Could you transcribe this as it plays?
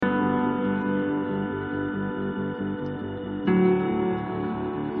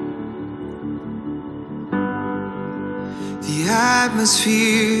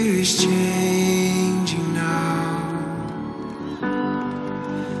atmosphere is changing now,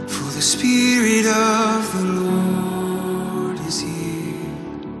 for the Spirit of the Lord is here.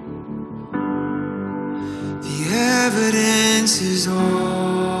 The evidence is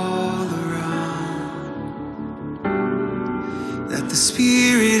all around that the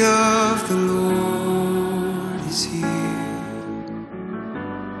Spirit of the Lord is here.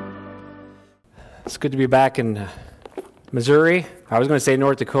 It's good to be back in Missouri. I was going to say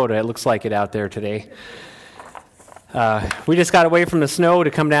North Dakota. It looks like it out there today. We just got away from the snow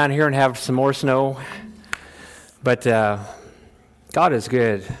to come down here and have some more snow. But God is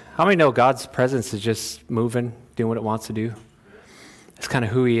good. How many know God's presence is just moving, doing what it wants to do? It's kind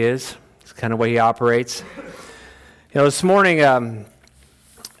of who He is. It's kind of the way He operates. You know, this morning,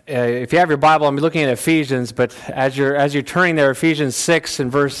 if you have your Bible, I'm looking at Ephesians. But as you're turning there, Ephesians 6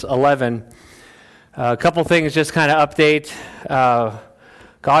 and verse 11. A couple things just kind of update.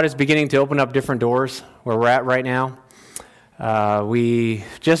 God is beginning to open up different doors where we're at right now. We,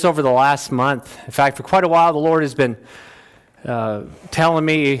 just over the last month, in fact, for quite a while, the Lord has been telling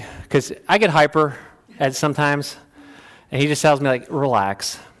me, because I get hyper at sometimes, and He just tells me, like,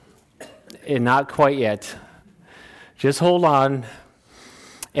 relax. And not quite yet. Just hold on.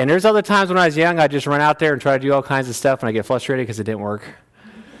 And there's other times when I was young, I'd just run out there and try to do all kinds of stuff, and I get frustrated because it didn't work.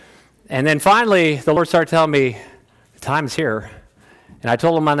 And then finally, the Lord started telling me, the time's here. And I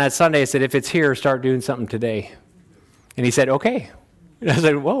told Him on that Sunday, I said, if it's here, start doing something today. And He said, okay. And I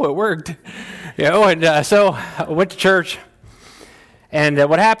said, whoa, it worked. You know, and so I went to church. And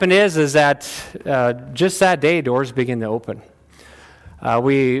what happened is that just that day, doors began to open.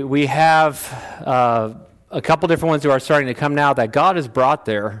 We have a couple different ones who are starting to come now that God has brought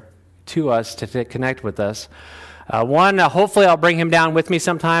there to us to connect with us. One, hopefully I'll bring him down with me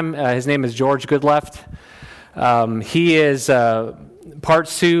sometime. His name is George Goodleft. He is part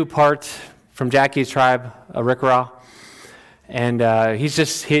Sioux, part from Jackie's tribe, Rickeraw. And I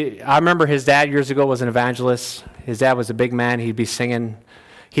remember his dad years ago was an evangelist. His dad was a big man. He'd be singing.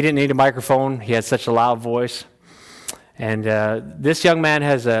 He didn't need a microphone. He had such a loud voice. And this young man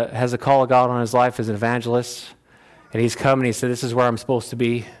has a call of God on his life as an evangelist. And he's come and he said, this is where I'm supposed to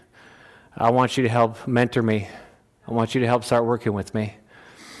be. I want you to help mentor me. I want you to help start working with me.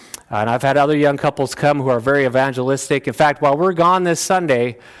 And I've had other young couples come who are very evangelistic. In fact, while we're gone this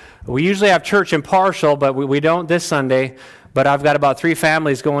Sunday, we usually have church in Parshall, but we don't this Sunday. But I've got about 3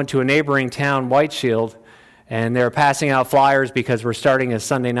 families going to a neighboring town, White Shield, and they're passing out flyers because we're starting a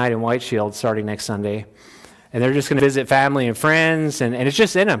Sunday night in White Shield starting next Sunday. And they're just going to visit family and friends, and it's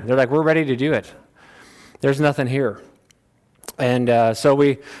just in them. They're like, we're ready to do it. There's nothing here. And so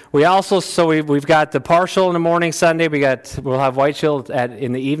we've got the Parshall in the morning Sunday. We'll have White Shield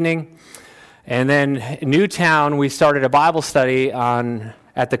in the evening, and then Newtown we started a Bible study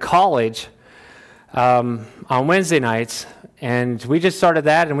at the college on Wednesday nights, and we just started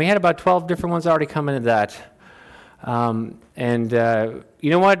that, and we had about 12 different ones already come into that. You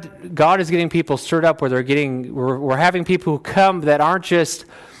know what? God is getting people stirred up where we're having people who come that aren't just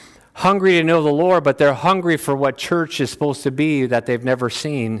hungry to know the Lord, but they're hungry for what church is supposed to be that they've never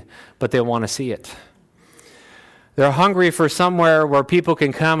seen, but they want to see it. They're hungry for somewhere where people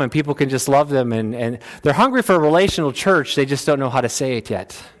can come and people can just love them, and they're hungry for a relational church. They just don't know how to say it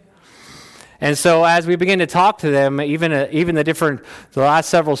yet. And so as we begin to talk to them, even the last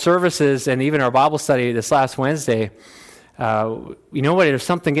several services and even our Bible study this last Wednesday, you know what? There's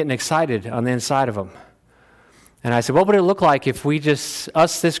something getting excited on the inside of them. And I said, what would it look like if we this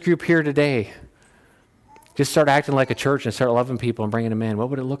group here today, just start acting like a church and start loving people and bringing them in?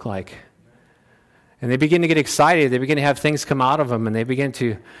 What would it look like? And they begin to get excited. They begin to have things come out of them, and they begin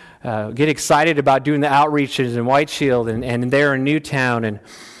to get excited about doing the outreaches in White Shield and there in Newtown.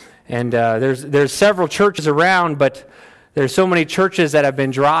 And there's several churches around, but there's so many churches that have been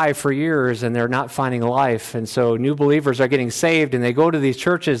dry for years, and they're not finding life. And so new believers are getting saved, and they go to these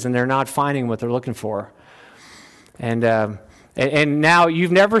churches, and they're not finding what they're looking for. And now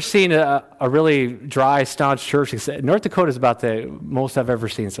you've never seen a really dry, staunch church. North Dakota is about the most I've ever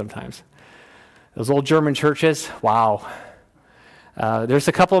seen sometimes. Those old German churches, wow. There's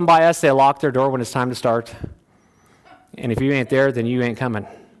a couple of them by us, they lock their door when it's time to start. And if you ain't there, then you ain't coming.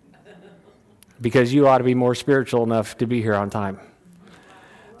 Because you ought to be more spiritual enough to be here on time.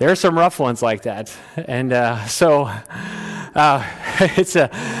 There are some rough ones like that. And it's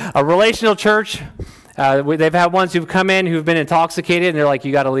a relational church. They've had ones who've come in who've been intoxicated, and they're like,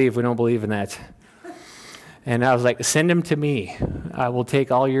 you got to leave. We don't believe in that. And I was like, send them to me. I will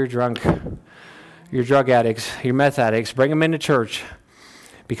take all your drug addicts, your meth addicts, bring them into church,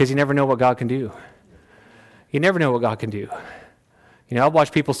 because you never know what God can do. You never know what God can do. I've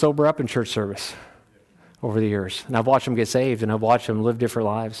watched people sober up in church service over the years, and I've watched them get saved, and I've watched them live different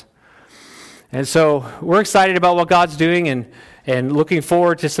lives. And so we're excited about what God's doing and looking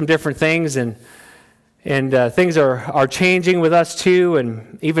forward to some different things, and things are changing with us too,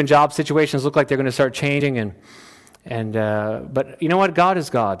 and even job situations look like they're going to start changing. But you know what? God is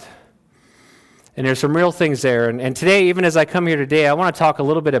God. And there's some real things there. And today, even as I come here today, I want to talk a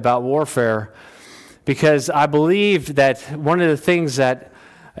little bit about warfare, because I believe that one of the things that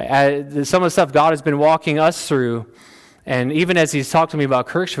some of the stuff God has been walking us through, and even as he's talked to me about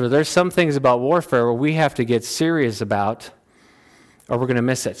Kirksville, there's some things about warfare where we have to get serious about, or we're going to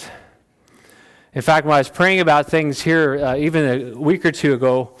miss it. In fact, when I was praying about things here, even a week or two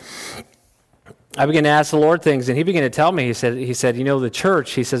ago, I began to ask the Lord things, and he began to tell me, he said, the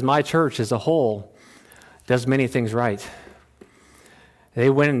church, he says, my church as a whole does many things right. They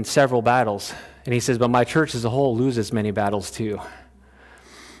win several battles. And he says, but my church as a whole loses many battles too.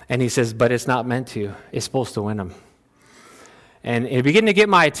 And he says, but it's not meant to. It's supposed to win them. And it began to get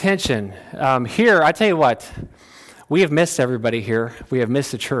my attention. Here, I tell you what, we have missed everybody here. We have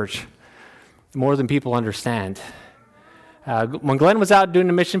missed the church more than people understand. When Glenn was out doing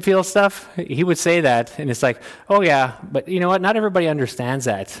the mission field stuff, he would say that, and it's like, oh yeah, but you know what? Not everybody understands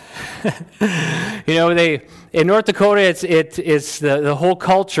that. In North Dakota, it's the whole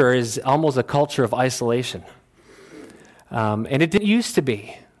culture is almost a culture of isolation, and it didn't used to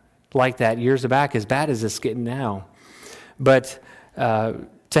be like that years back, as bad as it's getting now. But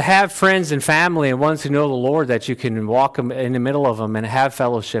to have friends and family and ones who know the Lord, that you can walk in the middle of them and have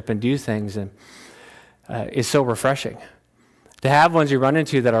fellowship and do things, and is so refreshing. To have ones you run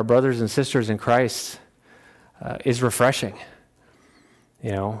into that are brothers and sisters in Christ is refreshing.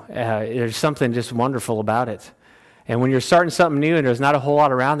 There's something just wonderful about it. And when you're starting something new and there's not a whole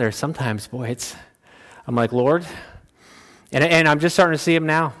lot around there, sometimes, boy, I'm like, Lord, and I'm just starting to see him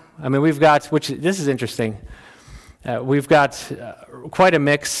now. I mean, this is interesting. We've got quite a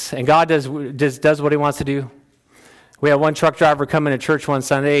mix, and God does what he wants to do. We had one truck driver come into church one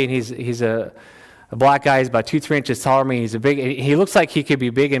Sunday, and he's a black guy. He's about 2-3 inches taller than me. He looks like he could be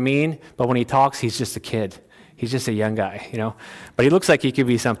big and mean, but when he talks, he's just a kid. He's just a young guy, But he looks like he could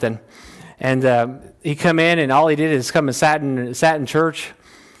be something. And he come in, and all he did is come and sat in church,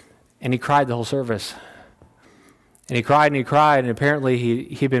 and he cried the whole service. And he cried, and apparently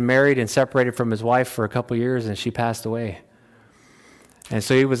he'd been married and separated from his wife for a couple years, and she passed away. And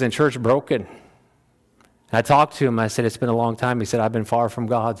so he was in church broken. And I talked to him. I said, it's been a long time. He said, I've been far from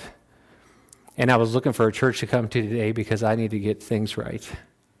God. And I was looking for a church to come to today because I need to get things right.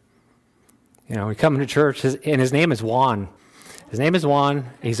 We come to church, and his name is Juan. His name is Juan.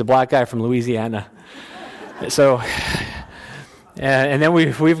 He's a black guy from Louisiana. So, and then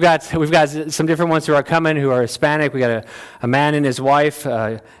we've got some different ones who are coming who are Hispanic. We got a man and his wife,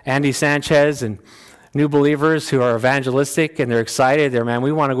 Andy Sanchez, and new believers who are evangelistic, and they're excited.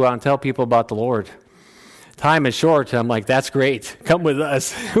 We want to go out and tell people about the Lord. Time is short. I'm like, that's great. Come with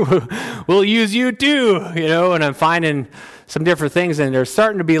us. We'll use you too, and I'm finding some different things, and there's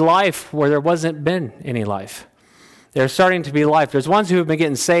starting to be life where there wasn't been any life. There's starting to be life. There's ones who have been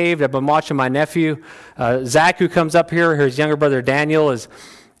getting saved. I've been watching my nephew, Zach, who comes up here. His younger brother, Daniel,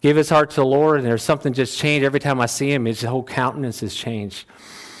 gave his heart to the Lord, and there's something just changed. Every time I see him, his whole countenance has changed.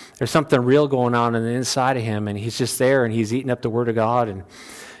 There's something real going on the inside of him, and he's just there, and he's eating up the Word of God. And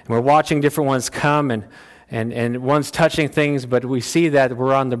we're watching different ones come, and one's touching things, but we see that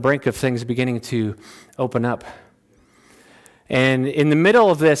we're on the brink of things beginning to open up. And in the middle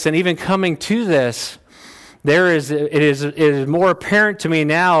of this, and even coming to this, it is more apparent to me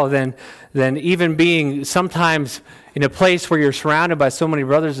now than even being sometimes in a place where you're surrounded by so many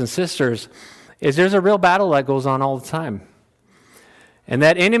brothers and sisters, is there's a real battle that goes on all the time. And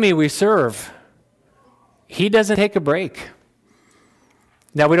that enemy we serve, he doesn't take a break.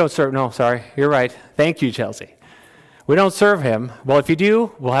 Now, we don't serve, no, sorry, you're right. Thank you, Chelsea. We don't serve him. Well, if you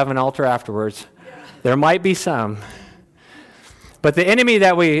do, we'll have an altar afterwards. There might be some. But the enemy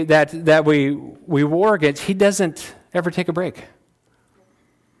that we war against, he doesn't ever take a break.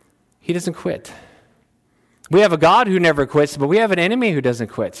 He doesn't quit. We have a God who never quits, but we have an enemy who doesn't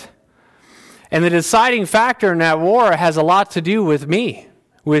quit. And the deciding factor in that war has a lot to do with me,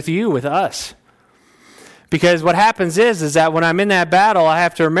 with you, with us. Because what happens is that when I'm in that battle, I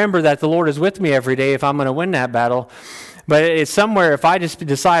have to remember that the Lord is with me every day if I'm going to win that battle. But it's somewhere, if I just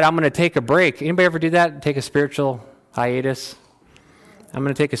decide I'm going to take a break. Anybody ever do that? Take a spiritual hiatus? I'm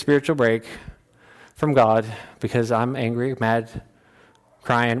going to take a spiritual break from God because I'm angry, mad,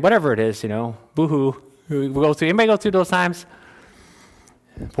 crying, whatever it is, boo-hoo. Anybody go through those times?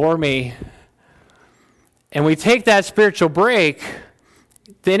 Poor me. And we take that spiritual break,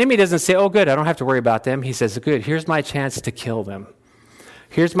 The enemy doesn't say, oh, good, I don't have to worry about them. He says, good, here's my chance to kill them.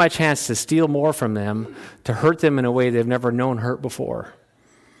 Here's my chance to steal more from them, to hurt them in a way they've never known hurt before.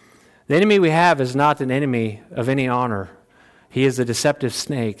 The enemy we have is not an enemy of any honor. He is a deceptive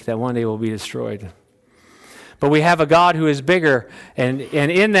snake that one day will be destroyed. But we have a God who is bigger, and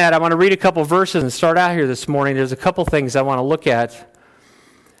in that, I want to read a couple verses and start out here this morning. There's a couple things I want to look at.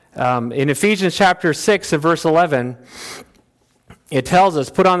 In Ephesians chapter 6 and verse 11, it tells us,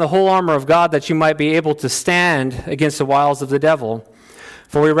 put on the whole armor of God that you might be able to stand against the wiles of the devil.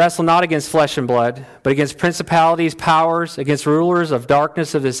 For we wrestle not against flesh and blood, but against principalities, powers, against rulers of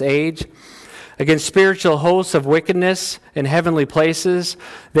darkness of this age, against spiritual hosts of wickedness in heavenly places.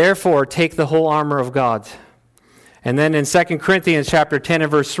 Therefore, take the whole armor of God. And then in 2 Corinthians chapter 10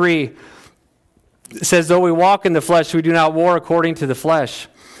 and verse 3, it says, though we walk in the flesh, we do not war according to the flesh.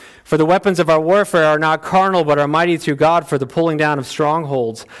 For the weapons of our warfare are not carnal, but are mighty through God for the pulling down of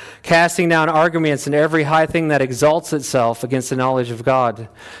strongholds, casting down arguments and every high thing that exalts itself against the knowledge of God,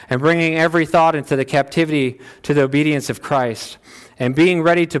 and bringing every thought into the captivity to the obedience of Christ, and being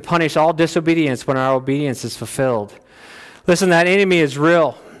ready to punish all disobedience when our obedience is fulfilled. Listen, that enemy is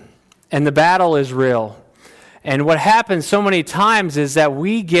real, and the battle is real. And what happens so many times is that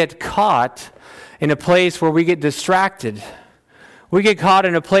we get caught in a place where we get distracted. We get caught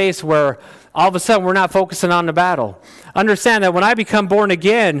in a place where all of a sudden we're not focusing on the battle. Understand that when I become born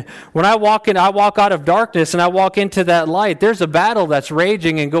again, when I walk out of darkness and I walk into that light, there's a battle that's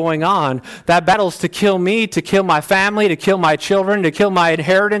raging and going on. That battle's to kill me, to kill my family, to kill my children, to kill my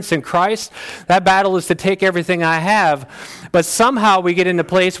inheritance in Christ. That battle is to take everything I have. But somehow we get in a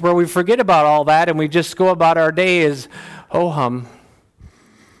place where we forget about all that and we just go about our day as, oh hum.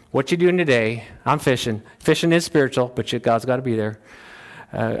 What you doing today? I'm fishing. Fishing is spiritual, but God's got to be there.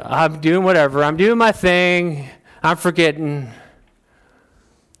 I'm doing whatever. I'm doing my thing. I'm forgetting.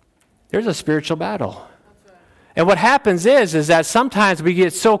 There's a spiritual battle. And what happens is that sometimes we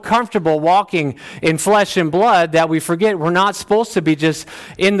get so comfortable walking in flesh and blood that we forget we're not supposed to be just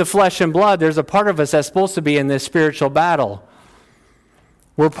in the flesh and blood. There's a part of us that's supposed to be in this spiritual battle.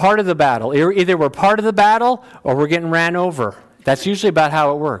 We're part of the battle. Either we're part of the battle or we're getting ran over. That's usually about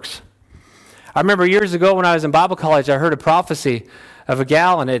how it works. I remember years ago when I was in Bible college, I heard a prophecy of a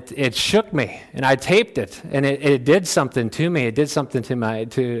gal, and it shook me, and I taped it, and it did something to me. It did something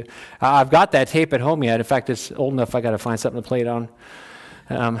to I've got that tape at home yet. In fact, it's old enough I got to find something to play it on.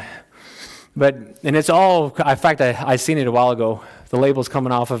 And it's all, in fact, I seen it a while ago. The label's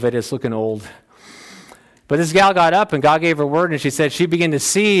coming off of it. It's looking old. But this gal got up, and God gave her word, and she said she began to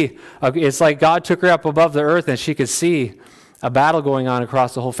see, it's like God took her up above the earth, and she could see a battle going on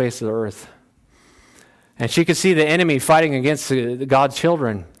across the whole face of the earth. And she could see the enemy fighting against God's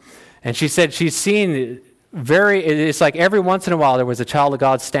children. And she said she's seen it's like every once in a while there was a child of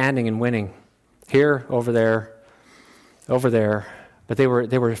God standing and winning. Here, over there, over there. But they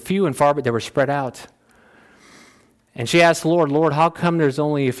were few and far, but they were spread out. And she asked the Lord, how come there's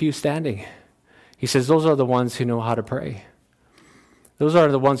only a few standing? He says, those are the ones who know how to pray. Those are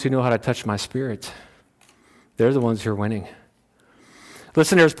the ones who know how to touch my spirit. They're the ones who are winning.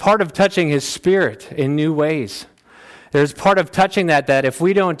 Listen, there's part of touching his spirit in new ways. There's part of touching that if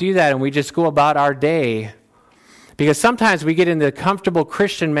we don't do that and we just go about our day, because sometimes we get in the comfortable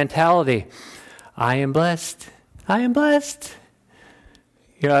Christian mentality. I am blessed. I am blessed.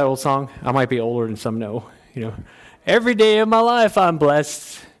 You know that old song? I might be older than some know. Every day of my life I'm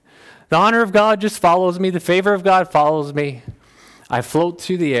blessed. The honor of God just follows me. The favor of God follows me. I float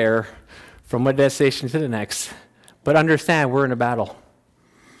through the air from one destination to the next. But understand, we're in a battle.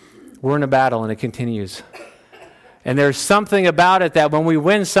 We're in a battle, and it continues. And there's something about it that when we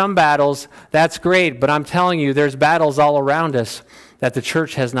win some battles, that's great. But I'm telling you, there's battles all around us that the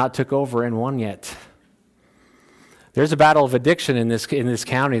church has not took over and won yet. There's a battle of addiction in this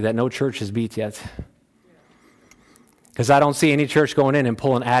county that no church has beat yet. Because I don't see any church going in and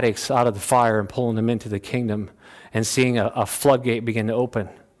pulling addicts out of the fire and pulling them into the kingdom and seeing a floodgate begin to open.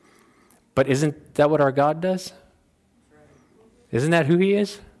 But isn't that what our God does? Isn't that who he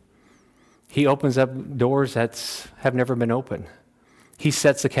is? He opens up doors that have never been opened. He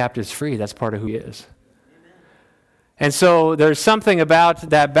sets the captives free. That's part of who he is. Amen. And so there's something about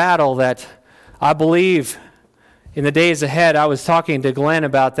that battle that I believe in the days ahead. I was talking to Glenn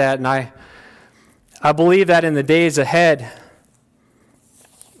about that, and I believe that in the days ahead,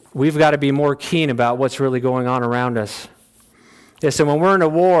 we've got to be more keen about what's really going on around us. Listen, when we're in a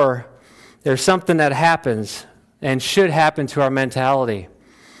war, there's something that happens and should happen to our mentality.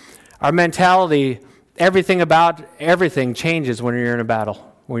 Our mentality, everything about everything changes when you're in a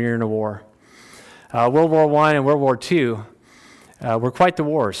battle, when you're in a war. World War I and World War II, were quite the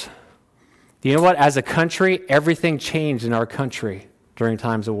wars. You know what? As a country, everything changed in our country during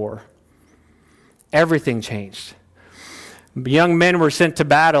times of war. Everything changed. Young men were sent to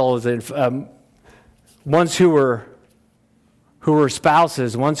battle, ones who were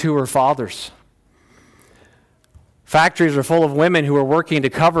spouses, ones who were fathers. Factories were full of women who were working to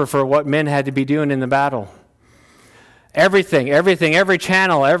cover for what men had to be doing in the battle. Everything, every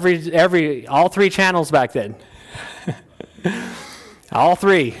channel, all three channels back then. All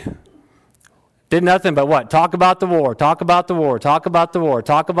three. Did nothing but what? Talk about the war, talk about the war, talk about the war,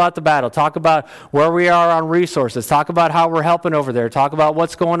 talk about the battle, talk about where we are on resources, talk about how we're helping over there, talk about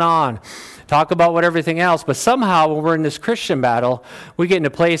what's going on, talk about what everything else. But somehow when we're in this Christian battle, we get in a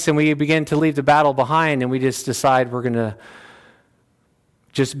place and we begin to leave the battle behind and we just decide we're going to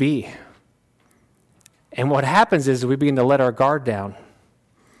just be. And what happens is we begin to let our guard down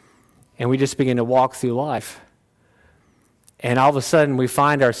and we just begin to walk through life. And all of a sudden, we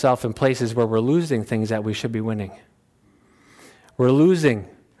find ourselves in places where we're losing things that we should be winning. We're losing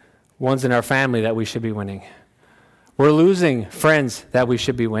ones in our family that we should be winning. We're losing friends that we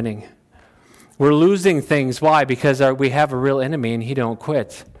should be winning. We're losing things. Why? Because we have a real enemy and he don't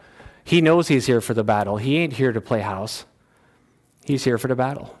quit. He knows he's here for the battle. He ain't here to play house. He's here for the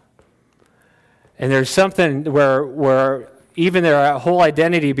battle. And there's something where even their whole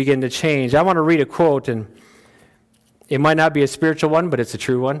identity begin to change. I want to read a quote, and it might not be a spiritual one, but it's a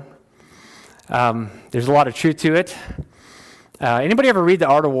true one. There's a lot of truth to it. Anybody ever read The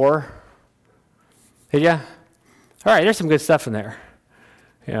Art of War? Did ya? All right, there's some good stuff in there.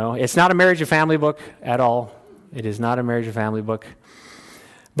 You know, it's not a marriage and family book at all. It is not a marriage and family book.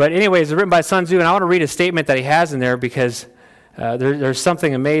 But anyways, it's written by Sun Tzu, and I want to read a statement that he has in there because there's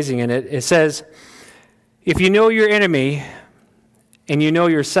something amazing in it. It says, if you know your enemy and you know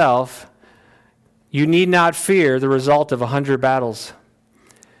yourself, you need not fear the result of 100 battles.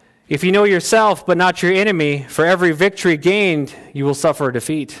 If you know yourself but not your enemy, for every victory gained, you will suffer a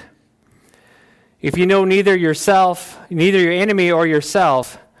defeat. If you know neither your enemy or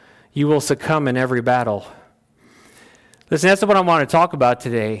yourself, you will succumb in every battle. Listen, that's what I want to talk about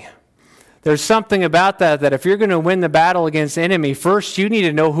today. There's something about that if you're going to win the battle against the enemy, first you need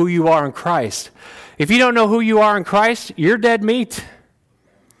to know who you are in Christ. If you don't know who you are in Christ, you're dead meat.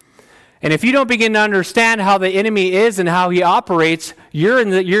 And if you don't begin to understand how the enemy is and how he operates,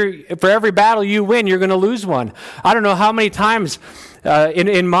 for every battle you win, you're going to lose one. I don't know how many times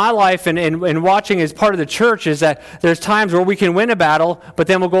in my life and watching as part of the church is that there's times where we can win a battle, but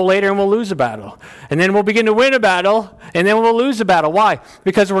then we'll go later and we'll lose a battle. And then we'll begin to win a battle, and then we'll lose a battle. Why?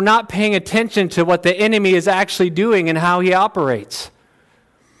 Because we're not paying attention to what the enemy is actually doing and how he operates.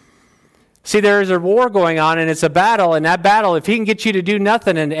 See, there is a war going on, and it's a battle, and that battle, if he can get you to do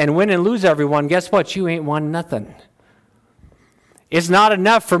nothing and win and lose everyone, guess what? You ain't won nothing. It's not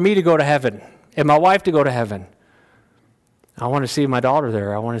enough for me to go to heaven and my wife to go to heaven. I want to see my daughter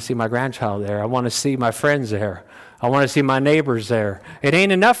there. I want to see my grandchild there. I want to see my friends there. I want to see my neighbors there. It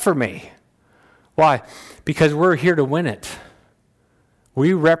ain't enough for me. Why? Because we're here to win it.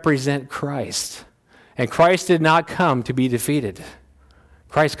 We represent Christ, and Christ did not come to be defeated.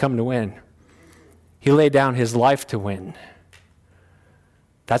 Christ come to win. He laid down his life to win.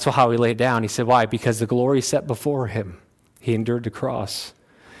 That's how he laid down. He said, why? Because the glory set before him. He endured the cross.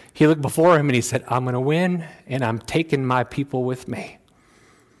 He looked before him and he said, I'm going to win, and I'm taking my people with me.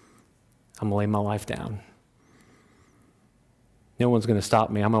 I'm going to lay my life down. No one's going to stop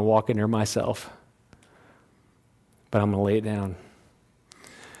me. I'm going to walk in there myself. But I'm going to lay it down.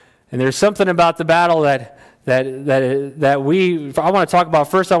 And there's something about the battle that I want to talk about.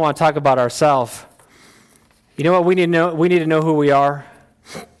 First, I want to talk about ourselves. You know what we need to know? We need to know who we are.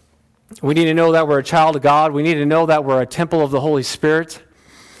 We need to know that we're a child of God. We need to know that we're a temple of the Holy Spirit.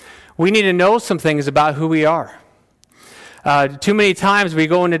 We need to know some things about who we are. Too many times we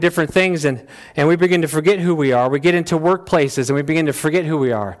go into different things and we begin to forget who we are. We get into workplaces and we begin to forget who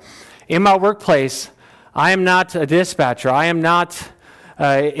we are. In my workplace, I am not a dispatcher. I am not in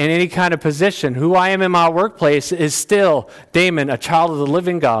any kind of position. Who I am in my workplace is still Damon, a child of the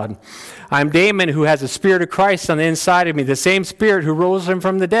living God. I'm Damon, who has the Spirit of Christ on the inside of me. The same Spirit who rose him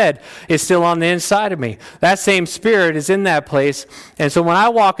from the dead is still on the inside of me. That same Spirit is in that place. And so when I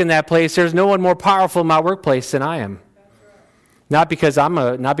walk in that place, there's no one more powerful in my workplace than I am. Not because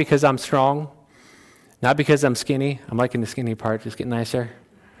I'm strong, not because I'm skinny. I'm liking the skinny part, just getting nicer.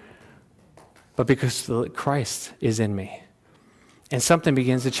 But because Christ is in me. And something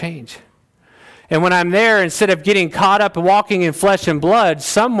begins to change. And when I'm there, instead of getting caught up and walking in flesh and blood,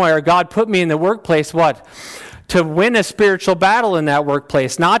 somewhere God put me in the workplace, what? To win a spiritual battle in that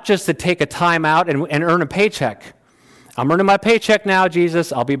workplace, not just to take a time out and earn a paycheck. I'm earning my paycheck now,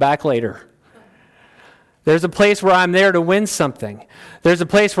 Jesus. I'll be back later. There's a place where I'm there to win something. There's a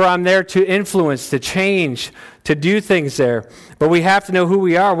place where I'm there to influence, to change, to do things there. But we have to know who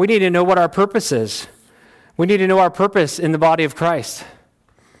we are. We need to know what our purpose is. We need to know our purpose in the body of Christ.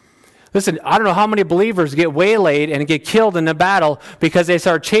 Listen, I don't know how many believers get waylaid and get killed in the battle because they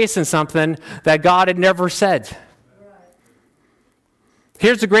start chasing something that God had never said.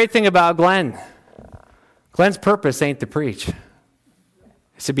 Here's the great thing about Glenn. Glenn's purpose ain't to preach.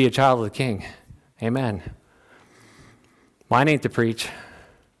 It's to be a child of the King. Amen. Mine ain't to preach.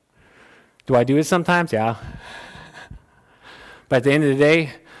 Do I do it sometimes? Yeah. But at the end of the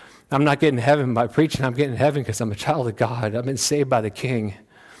day, I'm not getting heaven by preaching. I'm getting heaven because I'm a child of God. I've been saved by the King.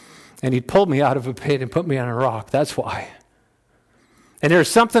 And he pulled me out of a pit and put me on a rock. That's why. And there's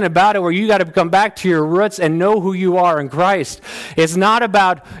something about it where you got to come back to your roots and know who you are in Christ. It's not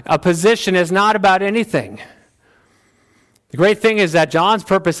about a position. It's not about anything. The great thing is that John's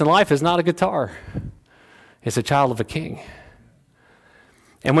purpose in life is not a guitar. It's a child of a king.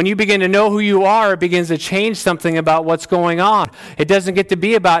 And when you begin to know who you are, it begins to change something about what's going on. It doesn't get to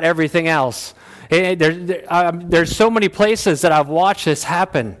be about everything else. There's so many places that I've watched this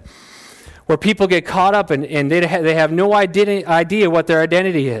happen where people get caught up and they have no idea what their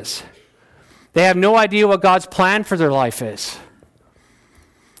identity is. They have no idea what God's plan for their life is.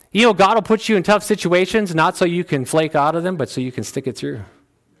 You know, God will put you in tough situations, not so you can flake out of them, but so you can stick it through.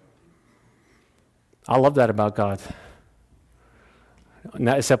 I love that about God.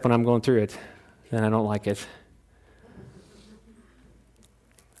 Not except when I'm going through it, then I don't like it.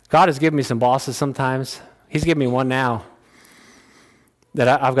 God has given me some bosses sometimes. He's given me one now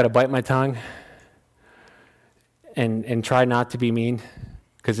that I've got to bite my tongue and try not to be mean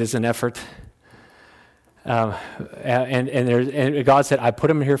because it's an effort. And God said, I put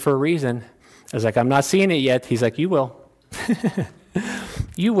him here for a reason. I was like, I'm not seeing it yet. He's like, you will.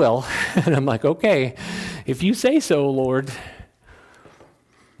 You will. And I'm like, okay, if you say so, Lord.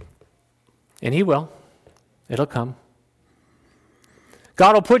 And he will. It'll come.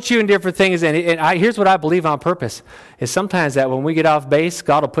 God will put you in different things. And here's what I believe on purpose, is sometimes that when we get off base,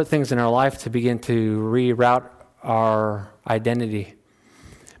 God will put things in our life to begin to reroute our identity.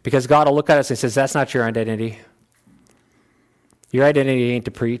 Because God will look at us and says, that's not your identity. Your identity ain't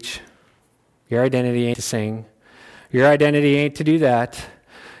to preach. Your identity ain't to sing. Your identity ain't to do that.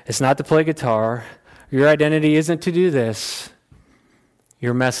 It's not to play guitar. Your identity isn't to do this.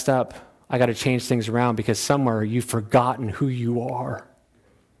 You're messed up. I got to change things around because somewhere you've forgotten who you are.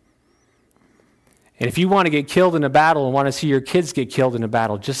 And if you want to get killed in a battle and want to see your kids get killed in a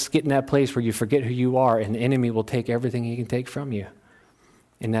battle, just get in that place where you forget who you are and the enemy will take everything he can take from you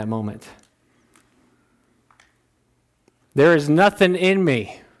in that moment. There is nothing in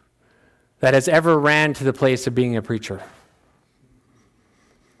me that has ever ran to the place of being a preacher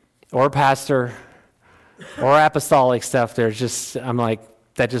or pastor or apostolic stuff. There's just, I'm like,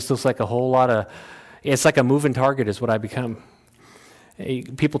 that just looks like a whole lot of, it's like a moving target is what I become.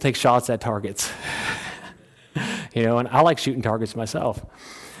 People take shots at targets. You know, and I like shooting targets myself.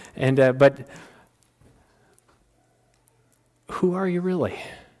 And but who are you really?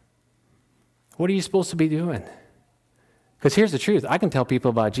 What are you supposed to be doing? Because here's the truth. I can tell people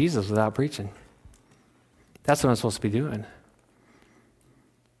about Jesus without preaching. That's what I'm supposed to be doing.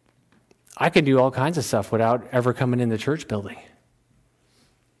 I can do all kinds of stuff without ever coming in the church building.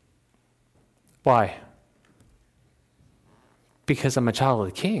 Why? Because I'm a child of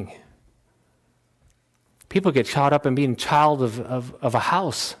the King. People get caught up in being a child of a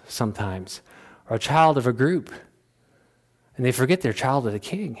house sometimes, or a child of a group, and they forget they're a child of the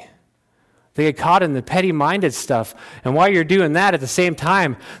King. They get caught in the petty-minded stuff, and while you're doing that, at the same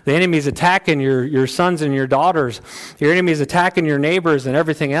time, the enemy's attacking your sons and your daughters. Your enemy's attacking your neighbors and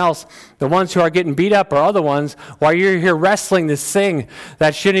everything else. The ones who are getting beat up are other ones, while you're here wrestling this thing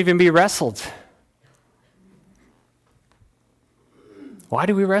that shouldn't even be wrestled. Why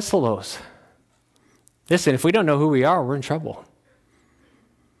do we wrestle those? Listen, if we don't know who we are, we're in trouble.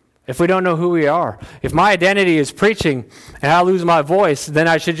 If we don't know who we are, if my identity is preaching and I lose my voice, then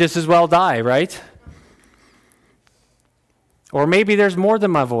I should just as well die, right? Or maybe there's more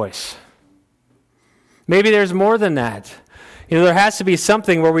than my voice. Maybe there's more than that. You know, there has to be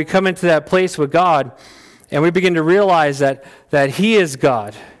something where we come into that place with God and we begin to realize that He is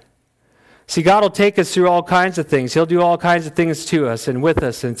God. See, God will take us through all kinds of things. He'll do all kinds of things to us and with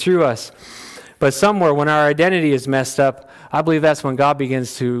us and through us. But somewhere when our identity is messed up, I believe that's when God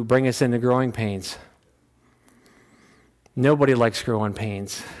begins to bring us into growing pains. Nobody likes growing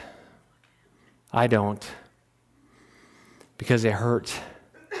pains. I don't. Because they hurt.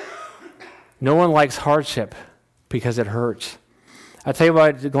 No one likes hardship. because it hurts. I tell you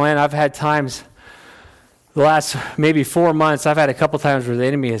what, Glenn, I've had times, the last maybe 4 months, I've had a couple times where the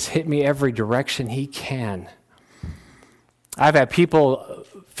enemy has hit me every direction he can. I've had people,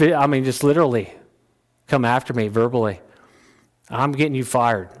 just literally come after me verbally. I'm getting you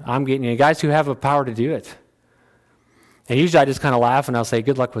fired. I'm getting you. Guys who have the power to do it. And usually I just kind of laugh and I'll say,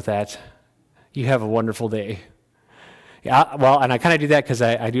 good luck with that. You have a wonderful day. Yeah, and I kind of do that because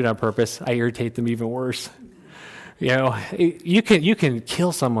I do it on purpose. I irritate them even worse. You can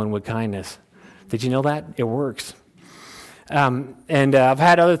kill someone with kindness. Did you know that? It works. I've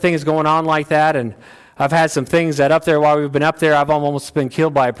had other things going on like that, and I've had some things that up there while we've been up there, I've almost been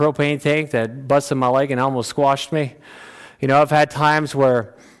killed by a propane tank that busted my leg and almost squashed me. I've had times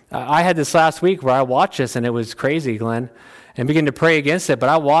where I had this last week where I watched this, and it was crazy, Glenn, and began to pray against it. But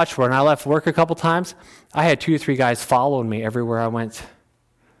I watched when I left work a couple times, I had 2 or 3 guys following me everywhere I went.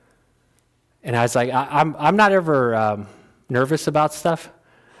 And I was like, I'm not ever nervous about stuff.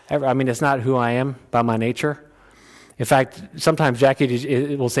 It's not who I am by my nature. In fact, sometimes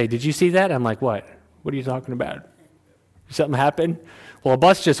Jackie will say, did you see that? I'm like, what? What are you talking about? Something happened? Well, a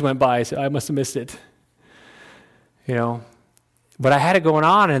bus just went by, so I must have missed it. But I had it going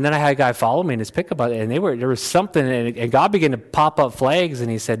on, and then I had a guy follow me in his pickup, and there was something, and God began to pop up flags, and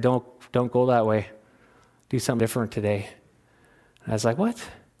he said, don't go that way. Do something different today. And I was like, what?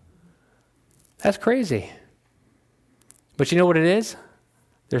 That's crazy. But you know what it is?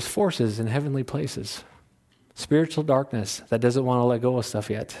 There's forces in heavenly places. Spiritual darkness that doesn't want to let go of stuff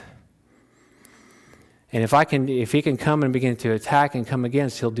yet. And if he can come and begin to attack and come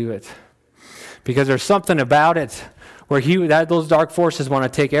against, he'll do it. Because there's something about it where those dark forces want to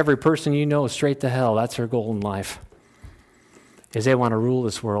take every person you know straight to hell. That's their goal in life. Is they want to rule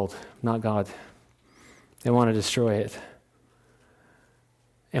this world, not God. They want to destroy it.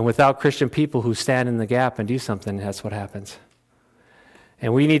 And without Christian people who stand in the gap and do something, that's what happens.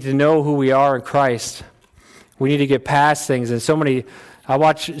 And we need to know who we are in Christ. We need to get past things. And I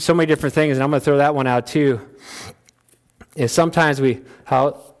watch so many different things, and I'm going to throw that one out too. Is sometimes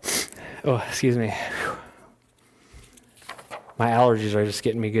excuse me. My allergies are just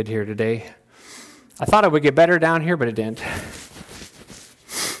getting me good here today. I thought it would get better down here, but it didn't.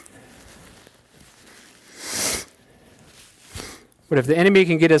 But if the enemy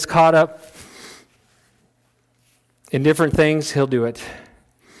can get us caught up in different things, he'll do it.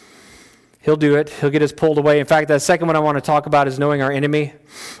 He'll do it. He'll get us pulled away. In fact, that second one I want to talk about is knowing our enemy.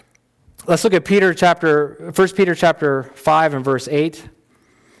 Let's look at 1 Peter chapter 5 and verse 8.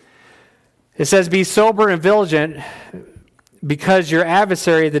 It says, be sober and vigilant, because your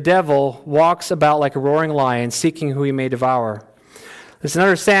adversary, the devil, walks about like a roaring lion, seeking who he may devour. Listen,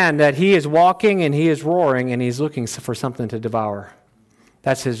 understand that he is walking and he is roaring and he's looking for something to devour.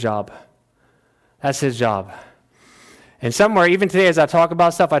 That's his job. That's his job. And somewhere, even today as I talk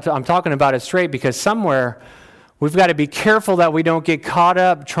about stuff, I'm talking about it straight, because somewhere we've got to be careful that we don't get caught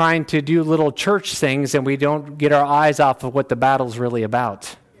up trying to do little church things and we don't get our eyes off of what the battle's really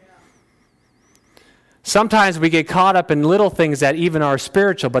about. Sometimes we get caught up in little things that even are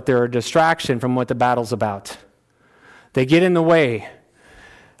spiritual, but they're a distraction from what the battle's about. They get in the way.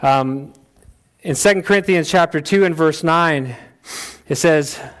 In 2 Corinthians chapter 2 and verse 9, it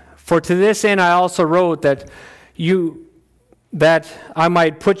says, for to this end I also wrote that I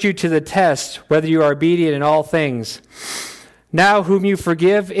might put you to the test, whether you are obedient in all things. Now whom you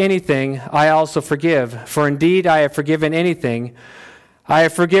forgive anything, I also forgive. For indeed I have forgiven anything. I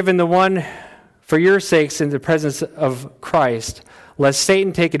have forgiven the one for your sakes in the presence of Christ, lest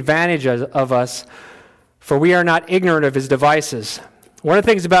Satan take advantage of us, for we are not ignorant of his devices. One of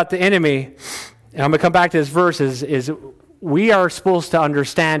the things about the enemy, and I'm going to come back to this verse, is we are supposed to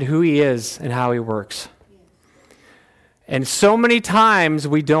understand who he is and how he works. And so many times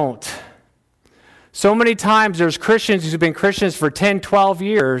we don't. So many times there's Christians who've been Christians for 10, 12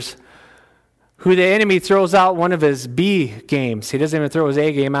 years who the enemy throws out one of his B games. He doesn't even throw his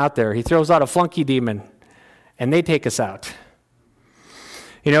A game out there. He throws out a flunky demon, and they take us out.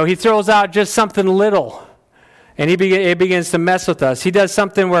 He throws out just something little, and it begins to mess with us. He does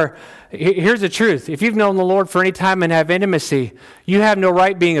something where, here's the truth. If you've known the Lord for any time and have intimacy, you have no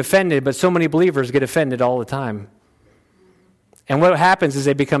right being offended, but so many believers get offended all the time. And what happens is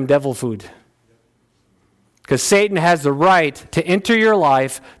they become devil food. Because Satan has the right to enter your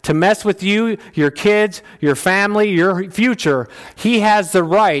life, to mess with you, your kids, your family, your future. He has the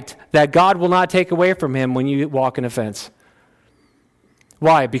right that God will not take away from him when you walk in offense.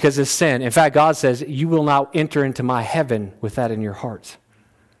 Why? Because it's sin. In fact, God says, you will not enter into my heaven with that in your heart.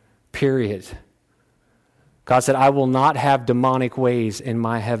 Period. God said, I will not have demonic ways in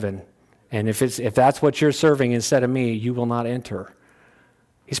my heaven. And if that's what you're serving instead of me, you will not enter.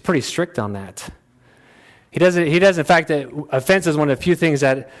 He's pretty strict on that. He doesn't, in fact, offense is one of the few things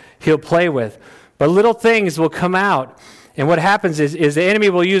that he'll play with. But little things will come out. And what happens is the enemy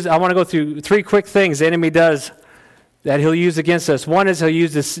will use, I want to go through 3 quick things the enemy does that he'll use against us. One is he'll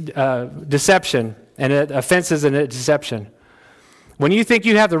use this deception, and offense is a deception. When you think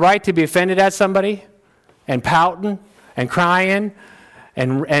you have the right to be offended at somebody and pouting and crying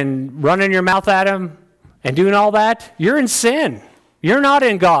and running your mouth at them and doing all that, you're in sin. You're not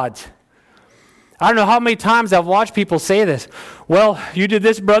in God. I don't know how many times I've watched people say this. Well, you did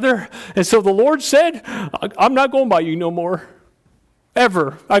this, brother, and so the Lord said, I'm not going by you no more.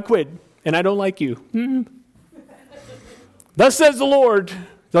 Ever. I quit, and I don't like you. Thus says the Lord.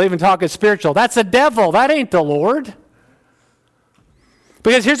 They'll even talk as spiritual. That's the devil. That ain't the Lord.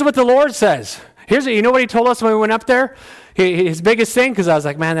 Because here's what the Lord says. You know what he told us when we went up there? His biggest thing, because I was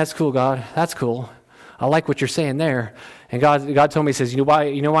like, man, that's cool, God. That's cool. I like what you're saying there. And God told me, he says, you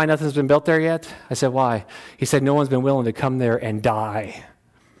know why nothing's been built there yet? I said, why? He said, no one's been willing to come there and die.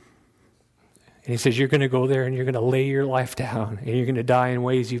 And he says, you're going to go there and you're going to lay your life down and you're going to die in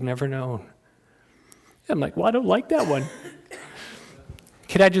ways you've never known. I'm like, well, I don't like that one.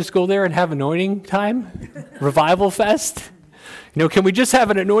 Can I just go there and have anointing time? Revival fest? Can we just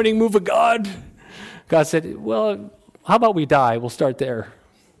have an anointing move of God? God said, well, how about we die? We'll start there.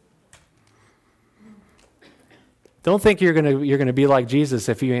 Don't think you're gonna be like Jesus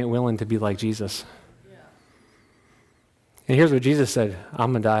if you ain't willing to be like Jesus. Yeah. And here's what Jesus said,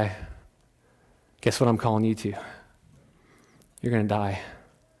 I'm going to die. Guess what I'm calling you to? You're going to die.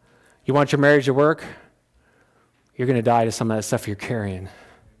 You want your marriage to work? You're going to die to some of that stuff you're carrying.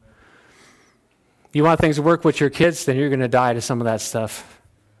 You want things to work with your kids? Then you're going to die to some of that stuff.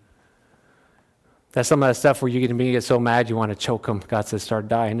 That's some of that stuff where you get so mad you want to choke them. God says start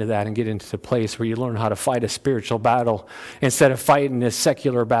dying to that and get into the place where you learn how to fight a spiritual battle instead of fighting this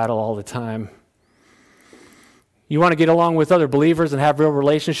secular battle all the time. You want to get along with other believers and have real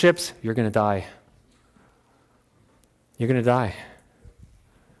relationships? You're going to die. You're going to die.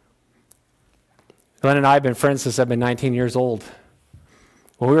 Glenn and I have been friends since I've been 19 years old.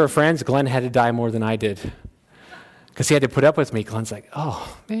 When we were friends, Glenn had to die more than I did because he had to put up with me. Glenn's like,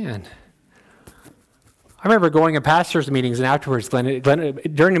 oh, man. I remember going in pastors' meetings, and afterwards, Glenn,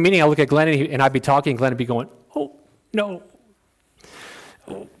 during the meeting, I look at Glenn, and I'd be talking, and Glenn would be going, oh, no.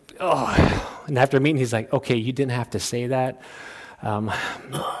 Oh. And after a meeting, he's like, okay, you didn't have to say that. But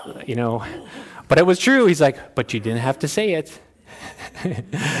it was true. He's like, but you didn't have to say it.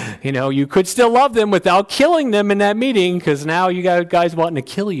 You could still love them without killing them in that meeting, because now you got guys wanting to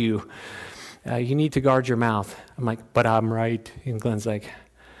kill you. You need to guard your mouth. I'm like, but I'm right. And Glenn's like,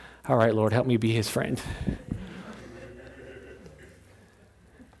 all right, Lord, help me be his friend.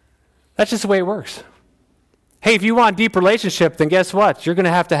 That's just the way it works. Hey, if you want a deep relationship, then guess what? You're going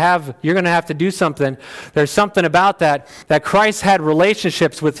to have to do something. There's something about that Christ had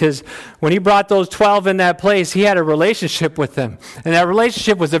relationships with when he brought those 12 in that place, he had a relationship with them. And that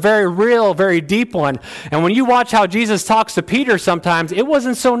relationship was a very real, very deep one. And when you watch how Jesus talks to Peter sometimes, it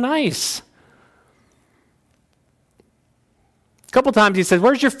wasn't so nice. A couple times he said,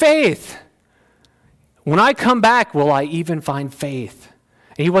 where's your faith? When I come back, will I even find faith?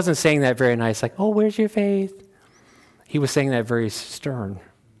 And he wasn't saying that very nice, like, oh, where's your faith? He was saying that very stern.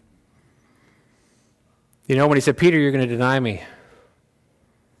 When he said, Peter, you're going to deny me.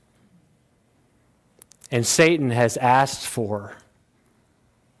 And Satan has asked for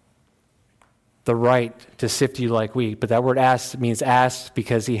the right to sift you like wheat. But that word asked means asked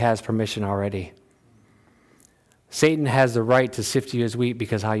because he has permission already. Satan has the right to sift you as wheat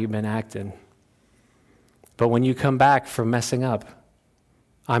because how you've been acting. But when you come back from messing up,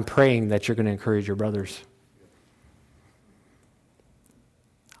 I'm praying that you're going to encourage your brothers.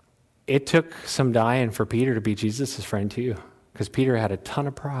 It took some dying for Peter to be Jesus' friend too, because Peter had a ton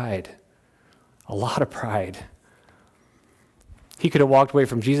of pride, a lot of pride. He could have walked away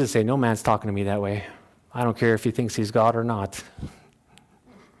from Jesus and say, no man's talking to me that way. I don't care if he thinks he's God or not.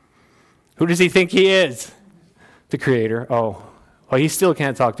 Who does he think he is? The Creator. Oh, well, he still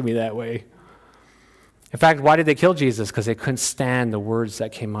can't talk to me that way. In fact, why did they kill Jesus? Because they couldn't stand the words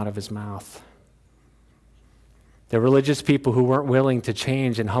that came out of his mouth. The religious people who weren't willing to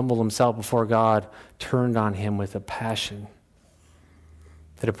change and humble themselves before God turned on him with a passion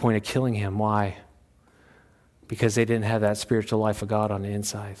to the point of killing him. Why? Because they didn't have that spiritual life of God on the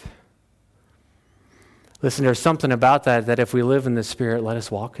inside. Listen, there's something about that if we live in the Spirit, let us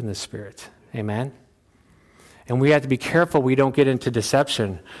walk in the Spirit. Amen? And we have to be careful we don't get into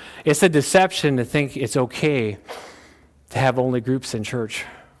deception. It's a deception to think it's okay to have only groups in church.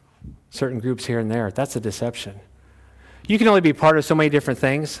 certain groups here and there. That's a deception. You can only be part of so many different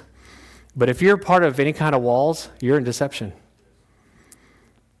things, but if you're part of any kind of walls, you're in deception.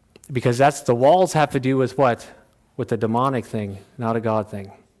 Because the walls have to do with what? With a demonic thing, not a God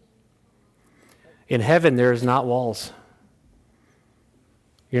thing. In heaven, there is not walls.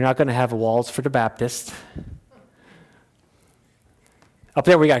 You're not going to have walls for the Baptist. Up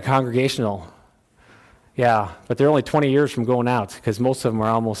there we got congregational. Yeah, but they're only 20 years from going out because most of them are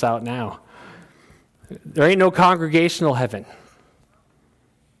almost out now. There ain't no congregational heaven.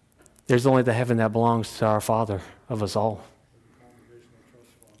 There's only the heaven that belongs to our Father of us all.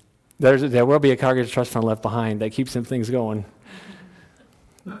 There will be a congregational trust fund left behind that keeps some things going.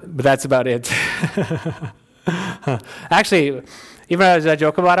 But that's about it. Actually, even as I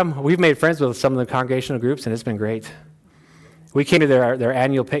joke about them, we've made friends with some of the congregational groups, and it's been great. We came to their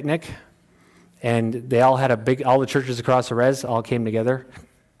annual picnic, and they all had all the churches across the res all came together.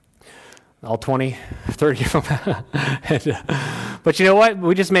 All 20, 30 of them. But you know what?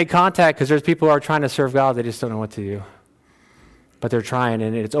 We just made contact because there's people who are trying to serve God. They just don't know what to do. But they're trying,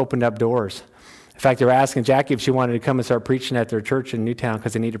 and it's opened up doors. In fact, they were asking Jackie if she wanted to come and start preaching at their church in Newtown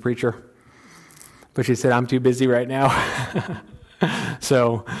because they need a preacher. But she said, I'm too busy right now.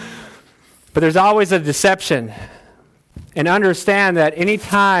 But there's always a deception. And understand that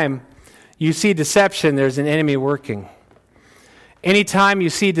anytime you see deception, there's an enemy working. Anytime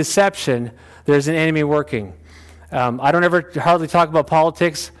you see deception, there's an enemy working. I don't ever hardly talk about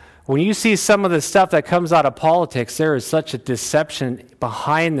politics. When you see some of the stuff that comes out of politics, there is such a deception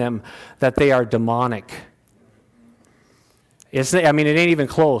behind them that they are demonic. It ain't even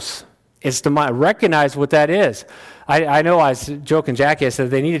close. It's demonic. Recognize what that is. I know I was joking, Jackie, I said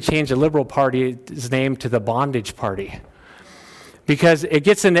they need to change the Liberal Party's name to the Bondage Party. Because it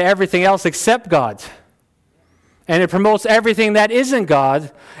gets into everything else except God. And it promotes everything that isn't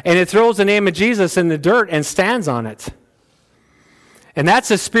God, and it throws the name of Jesus in the dirt and stands on it. And that's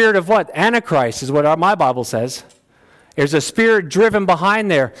the spirit of what? Antichrist is what my Bible says. There's a spirit driven behind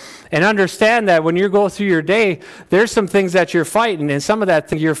there. And understand that when you go through your day, there's some things that you're fighting, and some of that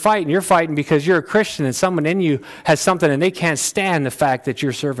thing you're fighting because you're a Christian and someone in you has something and they can't stand the fact that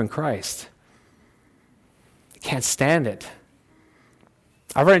you're serving Christ. They can't stand it.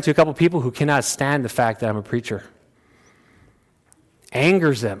 I've run into a couple people who cannot stand the fact that I'm a preacher.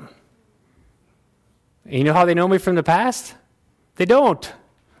 Angers them. And you know how they know me from the past? They don't.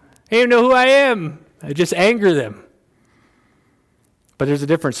 They don't even know who I am. I just anger them. But there's a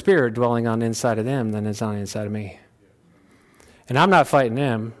different spirit dwelling on the inside of them than is on the inside of me. And I'm not fighting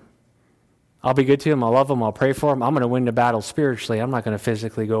them. I'll be good to them. I'll love them. I'll pray for them. I'm going to win the battle spiritually. I'm not going to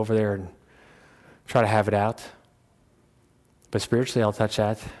physically go over there and try to have it out. But spiritually, I'll touch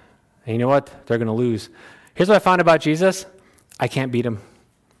that. And you know what? They're going to lose. Here's what I found about Jesus. I can't beat him.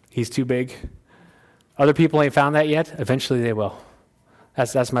 He's too big. Other people ain't found that yet. Eventually they will.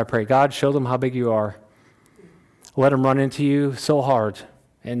 That's my prayer. God, show them how big you are. Let them run into you so hard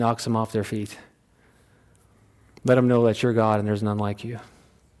it knocks them off their feet. Let them know that you're God and there's none like you.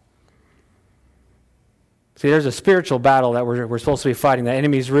 See, there's a spiritual battle that we're supposed to be fighting. The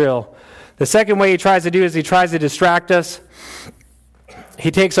enemy's real. The second way he tries to do is he tries to distract us.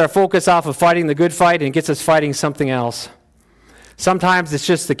 He takes our focus off of fighting the good fight and gets us fighting something else. Sometimes it's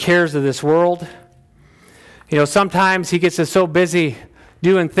just the cares of this world. Sometimes he gets us so busy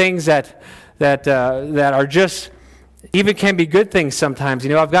doing things that are just, even can be good things sometimes.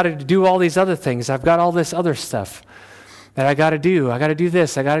 I've got to do all these other things. I've got all this other stuff that I got to do. I got to do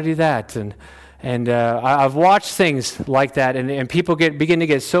this. I got to do that. And I've watched things like that, and people begin to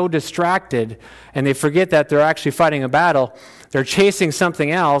get so distracted, and they forget that they're actually fighting a battle. They're chasing something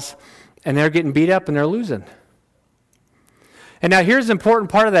else, and they're getting beat up, and they're losing. And now here's the important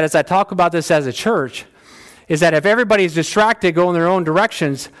part of that as I talk about this as a church, is that if everybody's distracted, going their own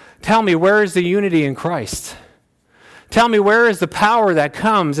directions, tell me, where is the unity in Christ? Tell me, where is the power that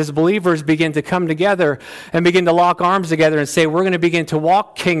comes as believers begin to come together and begin to lock arms together and say, we're going to begin to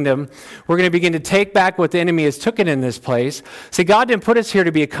walk kingdom. We're going to begin to take back what the enemy has taken in this place. See, God didn't put us here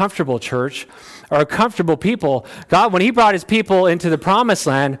to be a comfortable church or a comfortable people. God, when he brought his people into the promised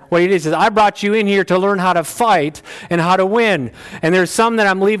land, what he did is, I brought you in here to learn how to fight and how to win. And there's some that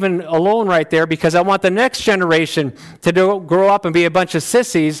I'm leaving alone right there because I want the next generation to grow up and be a bunch of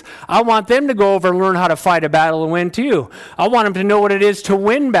sissies. I want them to go over and learn how to fight a battle and win too. I want them to know what it is to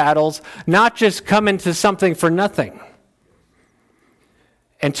win battles, not just come into something for nothing.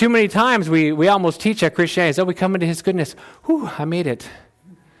 And too many times we almost teach at Christianity, we come into his goodness. Whew, I made it.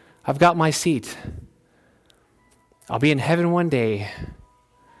 I've got my seat. I'll be in heaven one day.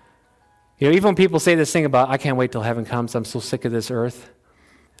 Even when people say this thing about, I can't wait till heaven comes, I'm so sick of this earth.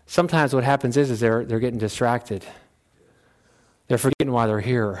 sometimes what happens is they're getting distracted. They're forgetting why they're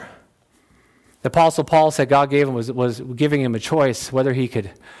here. The Apostle Paul said God gave him was giving him a choice whether he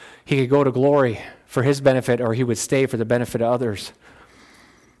could go to glory for his benefit or he would stay for the benefit of others.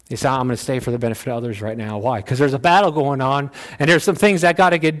 He said, I'm going to stay for the benefit of others right now. Why? Because there's a battle going on, and there's some things that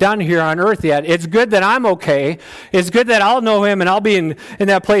got to get done here on earth yet. It's good that I'm okay. It's good that I'll know him, and I'll be in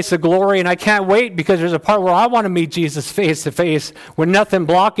that place of glory, and I can't wait because there's a part where I want to meet Jesus face to face with nothing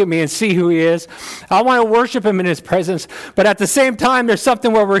blocking me and see who he is. I want to worship him in his presence, but at the same time, there's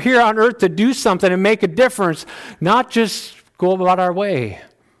something where we're here on earth to do something and make a difference, not just go about our way.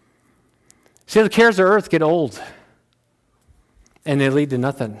 See, the cares of earth get old, and they lead to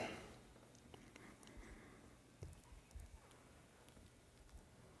nothing.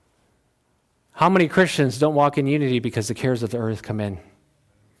 How many Christians don't walk in unity because the cares of the earth come in?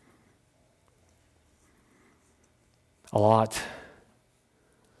 A lot.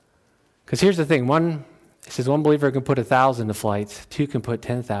 Because here's the thing. It says one believer can put 1,000 to flight. 2 can put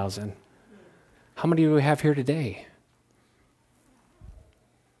 10,000. How many do we have here today?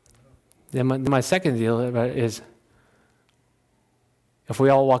 Then my second deal is, if we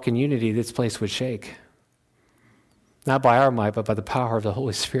all walk in unity, this place would shake. Not by our might, but by the power of the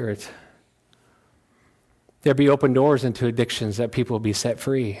Holy Spirit. There'd be open doors into addictions that people would be set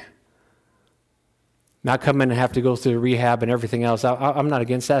free. Not come in and have to go through rehab and everything else. I'm not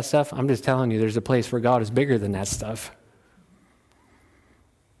against that stuff. I'm just telling you there's a place where God is bigger than that stuff.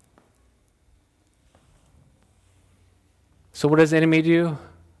 So what does the enemy do?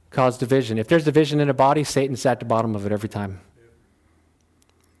 Cause division. If there's division in a body, Satan's at the bottom of it every time.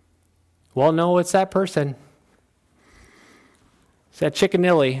 Well, no, it's that person. It's that Chicken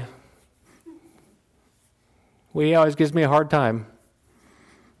Nilly. He always gives me a hard time.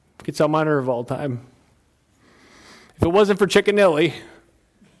 Gets on my nerve all the time. If it wasn't for Chicken Nilly,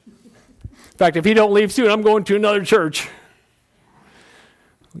 in fact, if he don't leave soon, I'm going to another church.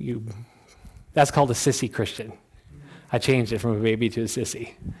 That's called a sissy Christian. I changed it from a baby to a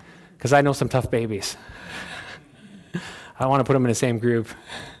sissy because I know some tough babies. I want to put them in the same group.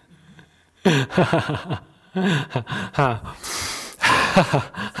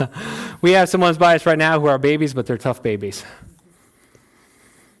 We have someone's by us right now who are babies, but they're tough babies.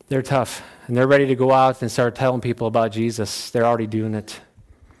 They're tough, and they're ready to go out and start telling people about Jesus. They're already doing it.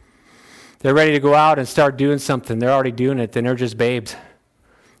 They're ready to go out and start doing something. They're already doing it, and they're just babes.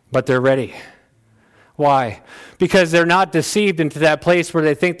 But they're ready. Why? Because they're not deceived into that place where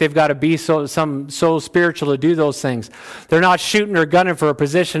they think they've got to be so spiritual to do those things. They're not shooting or gunning for a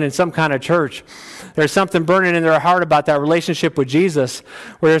position in some kind of church. There's something burning in their heart about that relationship with Jesus,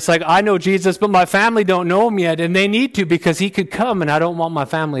 where it's like, I know Jesus, but my family don't know him yet, and they need to because he could come, and I don't want my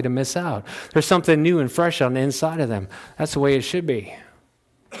family to miss out. There's something new and fresh on the inside of them. That's the way it should be.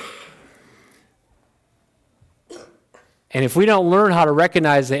 And if we don't learn how to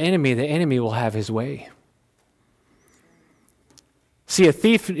recognize the enemy will have his way. See,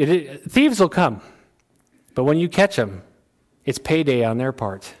 thieves will come, but when you catch them, it's payday on their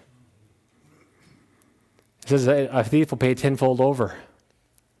part. It says a thief will pay tenfold over.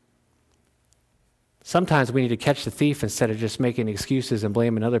 Sometimes we need to catch the thief instead of just making excuses and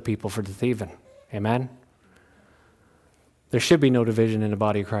blaming other people for the thieving. Amen? There should be no division in the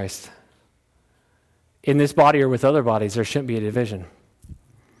body of Christ. In this body or with other bodies, there shouldn't be a division.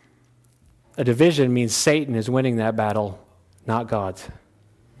 A division means Satan is winning that battle, not God.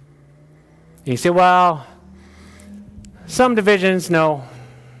 And you say, well, some divisions, no,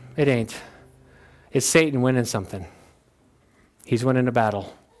 it ain't. It's Satan winning something. He's winning a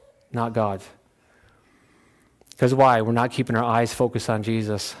battle, not God. Because why? We're not keeping our eyes focused on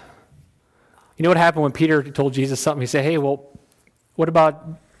Jesus. You know what happened when Peter told Jesus something? He said, hey, well, what about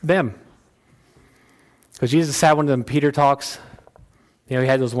them? Because Jesus had one of them Peter talks. You know, he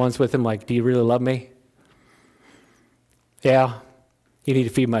had those ones with him like, do you really love me? Yeah, you need to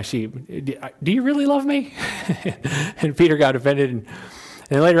feed my sheep. Do you really love me? And Peter got offended.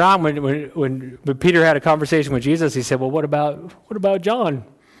 And later on, when Peter had a conversation with Jesus, he said, well, what about John?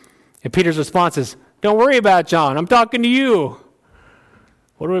 And Peter's response is, don't worry about John. I'm talking to you.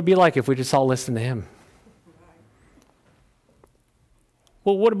 What would it be like if we just all listened to him?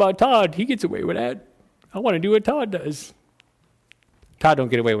 Well, what about Todd? He gets away with that. I want to do what Todd does. Todd don't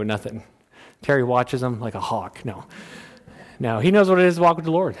get away with nothing. Terry watches him like a hawk. No, he knows what it is to walk with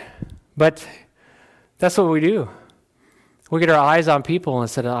the Lord. But that's what we do. We get our eyes on people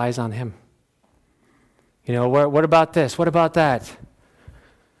instead of eyes on him. You know, what about this? What about that?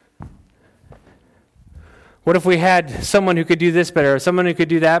 What if we had someone who could do this better or someone who could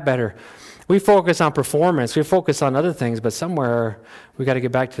do that better? We focus on performance. We focus on other things, but somewhere we got to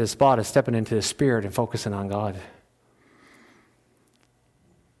get back to the spot of stepping into the Spirit and focusing on God.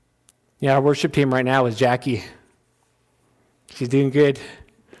 Yeah, our worship team right now is Jackie. She's doing good.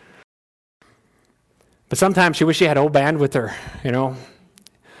 But sometimes she wishes she had a whole band with her, you know.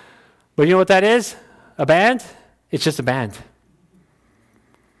 But you know what that is? A band? It's just a band.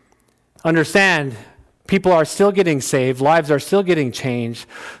 Understand, people are still getting saved. Lives are still getting changed.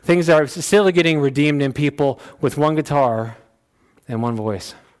 Things are still getting redeemed in people with one guitar and one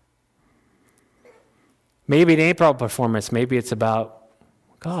voice. Maybe it ain't about performance. Maybe it's about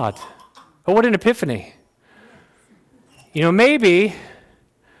God. Oh, what an epiphany. You know, maybe,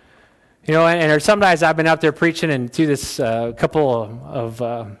 you know, and sometimes I've been out there preaching and through this couple of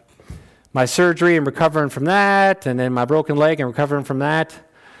my surgery and recovering from that, and then my broken leg and recovering from that.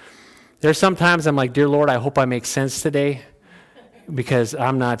 There's sometimes I'm like, dear Lord, I hope I make sense today because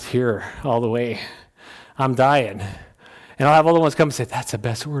I'm not here all the way. I'm dying. And I'll have other ones come and say, that's the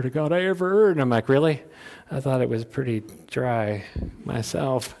best word of God I ever heard. And I'm like, really? I thought it was pretty dry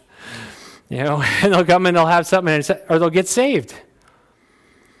myself. You know, and they'll come and they'll have something, or they'll get saved.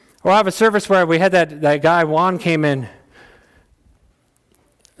 Or I have a service where we had that guy, Juan, came in,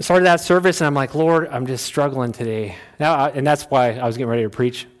 started that service, and I'm like, Lord, I'm just struggling today. And that's why I was getting ready to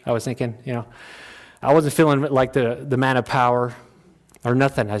preach. I was thinking, you know, I wasn't feeling like the man of power or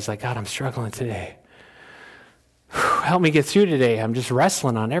nothing. I was like, God, I'm struggling today. Help me get through today. I'm just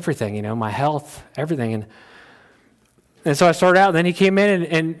wrestling on everything, you know, my health, everything. And so I started out, and then he came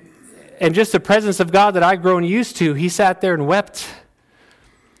in, and just the presence of God that I'd grown used to, he sat there and wept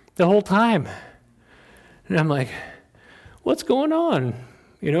the whole time. And I'm like, what's going on?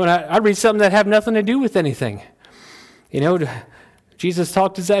 You know, and I'd read something that had nothing to do with anything. You know, Jesus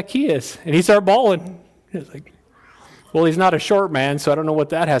talked to Zacchaeus, and he started bawling. He was like, well, he's not a short man, so I don't know what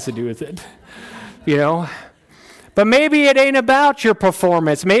that has to do with it. You know? But maybe it ain't about your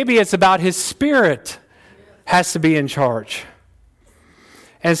performance. Maybe it's about his Spirit has to be in charge.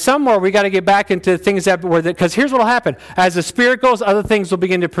 And somewhere we got to get back into things because here's what will happen. As the Spirit goes, other things will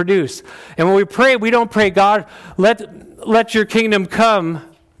begin to produce. And when we pray, we don't pray, God, let your kingdom come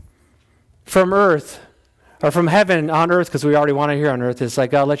from earth, or from heaven on earth, because we already want it here on earth. It's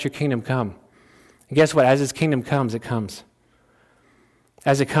like, God, let your kingdom come. And guess what? As his kingdom comes, it comes.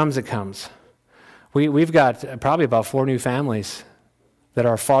 As it comes, it comes. We've got probably about 4 new families that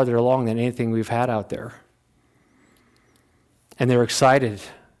are farther along than anything we've had out there. And they're excited,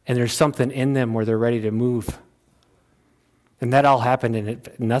 and there's something in them where they're ready to move. And that all happened in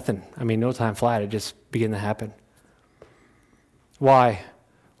nothing. I mean, no time flat. It just began to happen. Why?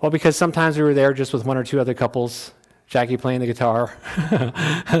 Well, because sometimes we were there just with 1 or 2 other couples, Jackie playing the guitar,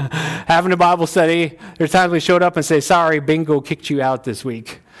 having a Bible study. There's times we showed up and say, sorry, bingo kicked you out this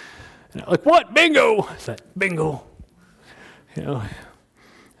week. And like, what? Bingo? It's like, bingo. You know, I'm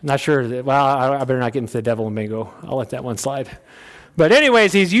not sure. I better not get into the devil and bingo. I'll let that one slide. But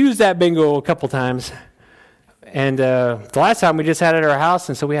anyways, he's used that bingo a couple times. And the last time we just had it at our house,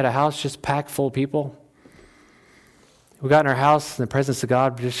 and so we had a house just packed full of people. We got in our house, and the presence of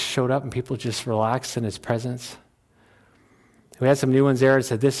God just showed up, and people just relaxed in his presence. We had some new ones there and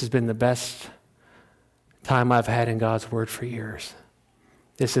said, this has been the best time I've had in God's Word for years.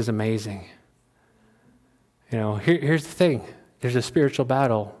 This is amazing. You know, here's the thing. There's a spiritual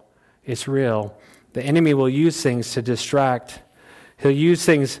battle. It's real. The enemy will use things to distract. He'll use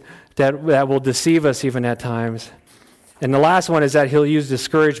things that will deceive us even at times. And the last one is that he'll use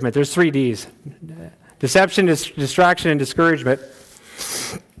discouragement. There's 3 Ds. Deception, distraction, and discouragement.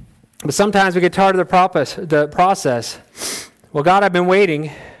 But sometimes we get tired of the process. Well, God, I've been waiting,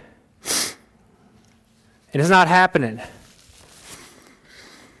 and it's not happening.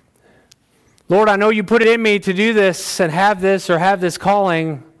 Lord, I know you put it in me to do this and have this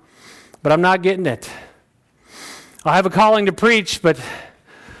calling, but I'm not getting it. I have a calling to preach, but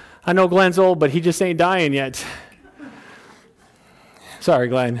I know Glenn's old, but he just ain't dying yet. Sorry,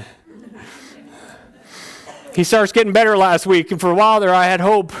 Glenn. He starts getting better last week, and for a while there I had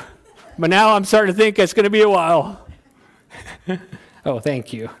hope, but now I'm starting to think it's going to be a while. Oh,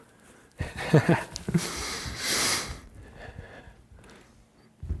 thank you. I've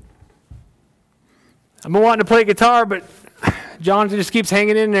been wanting to play guitar, but John just keeps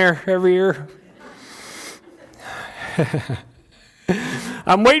hanging in there every year.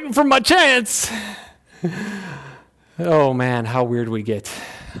 I'm waiting for my chance. Oh, man, how weird we get.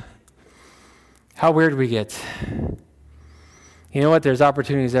 How weird we get. You know what? There's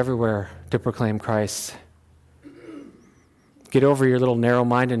opportunities everywhere to proclaim Christ. Get over your little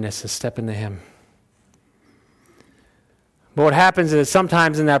narrow-mindedness and step into him. But what happens is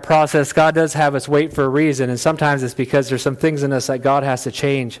sometimes in that process, God does have us wait for a reason, and sometimes it's because there's some things in us that God has to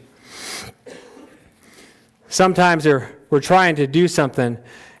change. Sometimes we're trying to do something,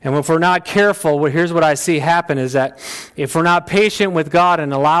 and if we're not careful, here's what I see happen is that if we're not patient with God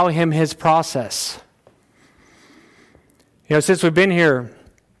and allow Him His process. Since we've been here,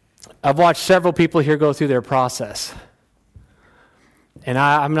 I've watched several people here go through their process. And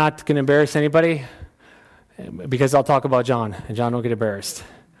I'm not going to embarrass anybody because I'll talk about John, and John won't get embarrassed.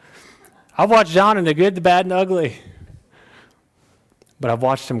 I've watched John in the good, the bad, and the ugly. But I've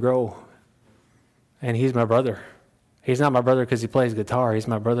watched him grow. And he's my brother. He's not my brother because he plays guitar. He's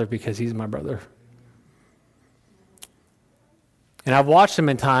my brother because he's my brother. And I've watched him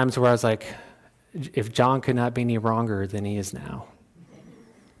in times where I was like, if John could not be any wronger than he is now.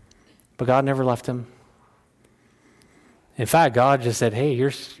 But God never left him. In fact, God just said, hey,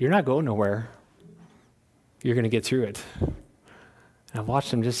 you're not going nowhere. You're going to get through it. And I've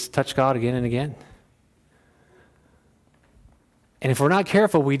watched him just touch God again and again. And if we're not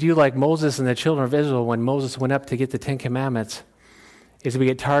careful, we do like Moses and the children of Israel when Moses went up to get the 10 Commandments, is we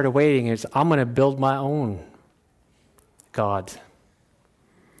get tired of waiting. It's, I'm going to build my own God.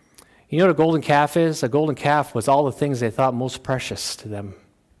 You know what a golden calf is? A golden calf was all the things they thought most precious to them.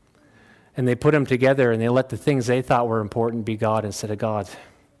 And they put them together and they let the things they thought were important be God instead of God.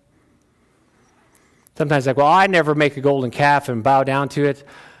 Sometimes like, well, I never make a golden calf and bow down to it.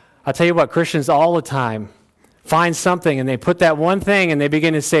 I'll tell you what, Christians all the time find something and they put that one thing and they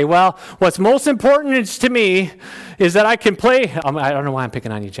begin to say, well, what's most important to me is that I can play. I don't know why I'm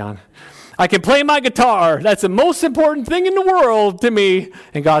picking on you, John. I can play my guitar. That's the most important thing in the world to me.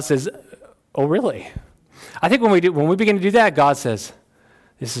 And God says, oh, really? I think when we begin to do that, God says,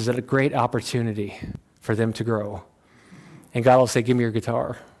 this is a great opportunity for them to grow. And God will say, give me your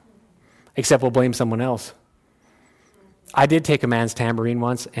guitar. Except we'll blame someone else. I did take a man's tambourine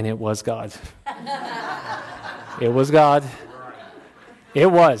once, and it was God. It was God. It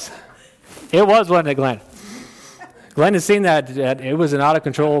was. It was, wasn't it, Glenn? Glenn has seen that it was an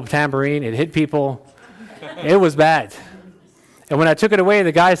out-of-control tambourine. It hit people. It was bad. And when I took it away,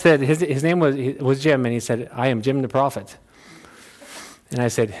 the guy said, his name was Jim, and he said, I am Jim the prophet. And I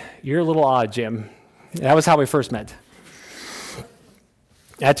said, you're a little odd, Jim. And that was how we first met.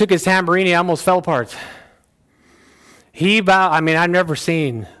 I took his tambourine, he almost fell apart. I've never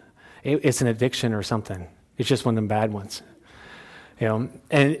seen, it's an addiction or something. It's just one of them bad ones.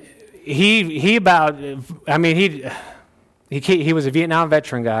 And he was a Vietnam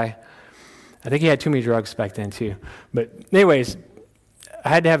veteran guy. I think he had too many drugs back then too. But anyways, I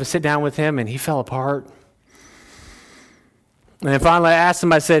had to have a sit down with him and he fell apart. And then finally I asked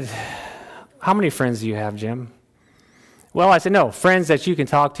him, I said, how many friends do you have, Jim? Well, I said, no, friends that you can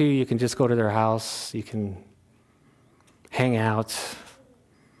talk to, you can just go to their house, you can hang out.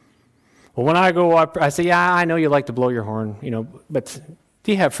 Well, when I go up, I say, yeah, I know you like to blow your horn, but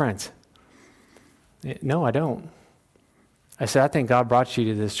do you have friends? No, I don't. I said, I think God brought you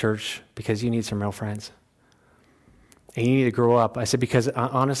to this church because you need some real friends. And you need to grow up. I said, because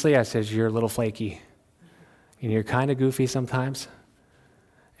honestly, you're a little flaky. And you're kind of goofy sometimes.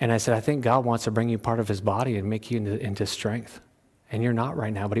 And I said, I think God wants to bring you part of his body and make you into strength. And you're not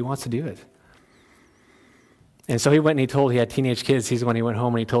right now, but he wants to do it. And so he went and he had teenage kids. When he went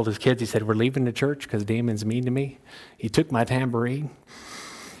home and he told his kids, he said, we're leaving the church because Damon's mean to me. He took my tambourine.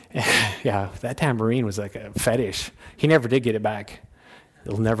 Yeah, that tambourine was like a fetish. He never did get it back.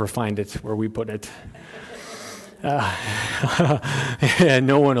 He'll never find it where we put it. And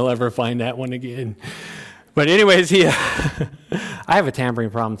no one will ever find that one again. But anyways, I have a tambourine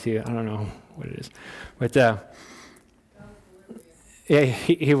problem too. I don't know what it is. But yeah,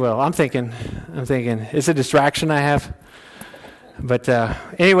 he will. I'm thinking. It's a distraction I have. But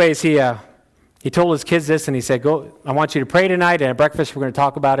anyways, he told his kids this and he said, "Go. I want you to pray tonight and at breakfast we're going to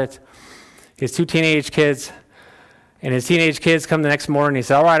talk about it." His two teenage kids. And his teenage kids come the next morning. He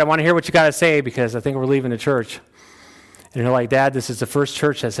said, all right, I want to hear what you got to say because I think we're leaving the church. And they're like, Dad, this is the first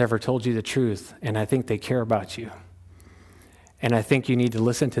church that's ever told you the truth, and I think they care about you. And I think you need to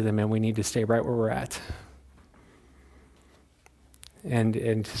listen to them, and we need to stay right where we're at.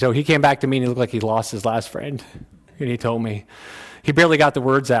 And so he came back to me, and he looked like he lost his last friend. And he told me, he barely got the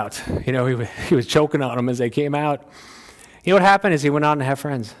words out. He was choking on them as they came out. You know what happened is he went on to have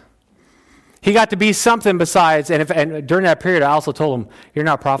friends. He got to be something besides, and during that period, I also told him, you're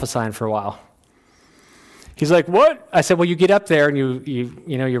not prophesying for a while. He's like, what? I said, well, you get up there and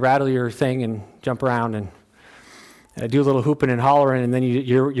you rattle your thing and jump around and do a little hooping and hollering, and then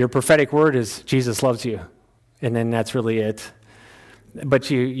your prophetic word is Jesus loves you, and then that's really it.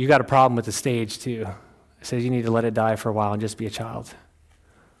 But you got a problem with the stage too. He says, you need to let it die for a while and just be a child.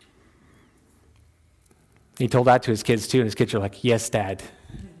 He told that to his kids too, and his kids are like, yes, Dad.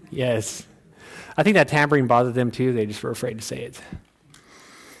 Yes. I think that tambourine bothered them too. They just were afraid to say it.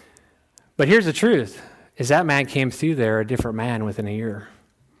 But here's the truth, is that man came through there a different man within a year.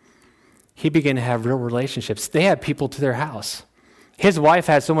 He began to have real relationships. They had people to their house. His wife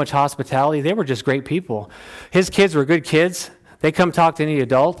had so much hospitality. They were just great people. His kids were good kids. They come talk to any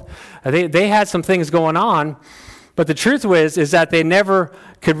adult. They had some things going on. But the truth is that they never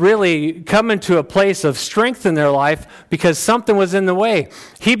could really come into a place of strength in their life because something was in the way.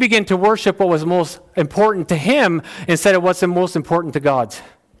 He began to worship what was most important to him instead of what's most important to God.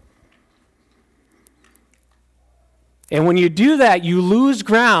 And when you do that, you lose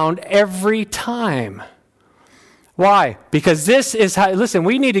ground every time. Why? Because this is how, listen,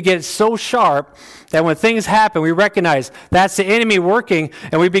 we need to get so sharp that when things happen, we recognize that's the enemy working,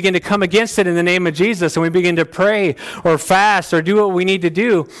 and we begin to come against it in the name of Jesus, and we begin to pray or fast or do what we need to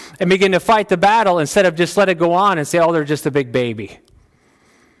do and begin to fight the battle instead of just let it go on and say, oh, they're just a big baby.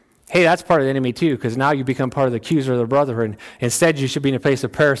 Hey, that's part of the enemy too, because now you become part of the accuser of the brethren. Instead, you should be in a place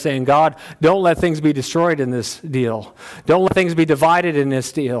of prayer saying, God, don't let things be destroyed in this deal. Don't let things be divided in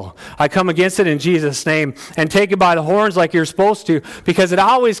this deal. I come against it in Jesus' name and take it by the horns like you're supposed to, because it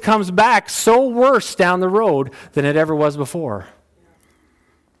always comes back so worse down the road than it ever was before.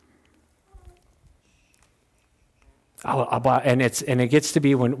 And it gets to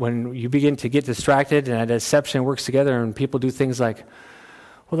be when you begin to get distracted and that deception works together and people do things like,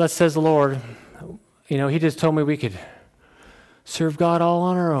 well, that says the Lord, he just told me we could serve God all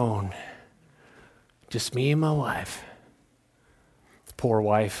on our own. Just me and my wife. Poor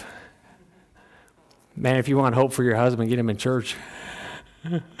wife. Man, if you want hope for your husband, get him in church.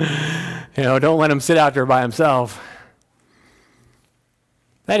 Don't let him sit out there by himself.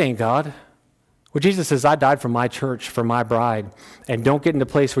 That ain't God. Well, Jesus says, I died for my church, for my bride. And don't get in the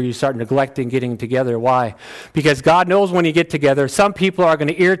place where you start neglecting getting together. Why? Because God knows when you get together, some people are going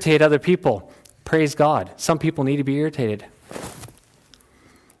to irritate other people. Praise God. Some people need to be irritated.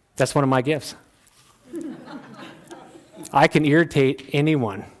 That's one of my gifts. I can irritate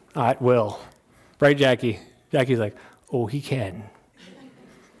anyone at will. Right, Jackie? Jackie's like, oh, he can.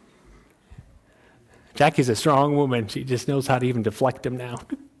 Jackie's a strong woman. She just knows how to even deflect him now.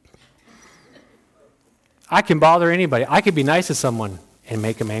 I can bother anybody. I can be nice to someone and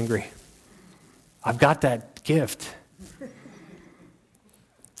make them angry. I've got that gift. You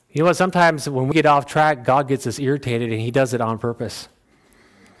know what? Sometimes when we get off track, God gets us irritated, and he does it on purpose.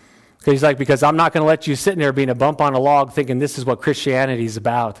 He's like, because I'm not going to let you sit in there being a bump on a log thinking this is what Christianity is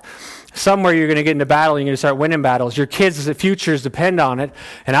about. Somewhere you're going to get into battle, and you're going to start winning battles. Your kids' futures depend on it,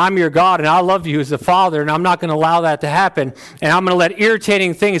 and I'm your God, and I love you as a father, and I'm not going to allow that to happen. And I'm going to let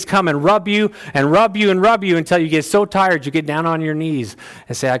irritating things come and rub you and rub you and rub you until you get so tired you get down on your knees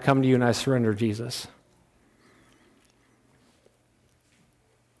and say, I come to you and I surrender, Jesus.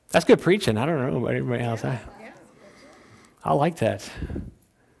 That's good preaching. I don't know about anybody else. I like that.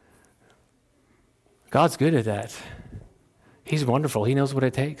 God's good at that. He's wonderful. He knows what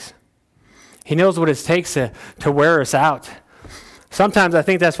it takes. He knows what it takes to wear us out. Sometimes I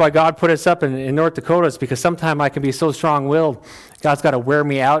think that's why God put us up in North Dakota, is because sometimes I can be so strong-willed, God's got to wear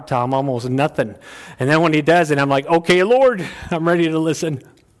me out till I'm almost nothing. And then when he does it, I'm like, okay, Lord, I'm ready to listen.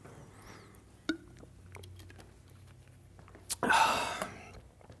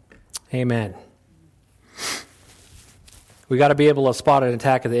 Amen. We got to be able to spot an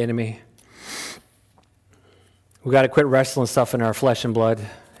attack of the enemy. We got to quit wrestling stuff in our flesh and blood.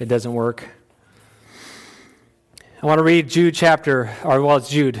 It doesn't work. I want to read Jude it's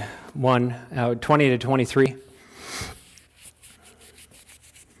Jude 1, 20 to 23.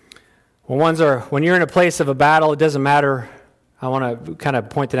 When you're in a place of a battle, it doesn't matter. I want to kind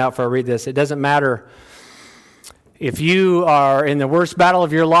of point it out before I read this. It doesn't matter if you are in the worst battle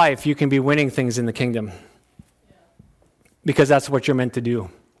of your life, you can be winning things in the kingdom. Because that's what you're meant to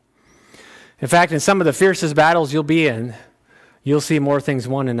do. In fact, in some of the fiercest battles you'll be in, you'll see more things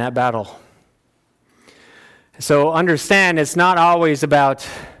won in that battle. So understand, it's not always about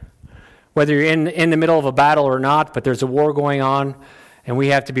whether you're in the middle of a battle or not, but there's a war going on, and we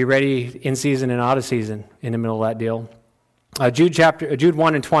have to be ready in season and out of season in the middle of that deal. Jude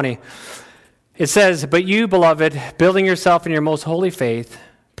 1 and 20, it says, "But you, beloved, building yourself in your most holy faith,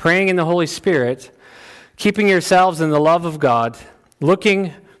 praying in the Holy Spirit, keeping yourselves in the love of God,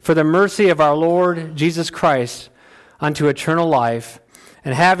 looking for the mercy of our Lord Jesus Christ unto eternal life,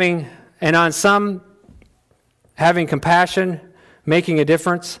 and having compassion, making a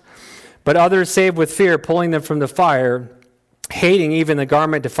difference, but others saved with fear, pulling them from the fire, hating even the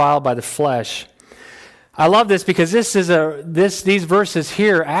garment defiled by the flesh. I love this because these verses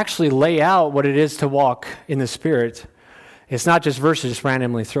here actually lay out what it is to walk in the Spirit. It's not just verses just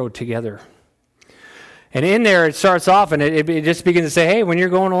randomly thrown together. And in there, it starts off and it just begins to say, hey, when you're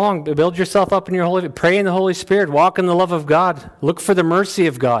going along, build yourself up in your holy, pray in the Holy Spirit, walk in the love of God, look for the mercy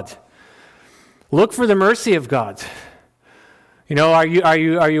of God. Look for the mercy of God. You know, are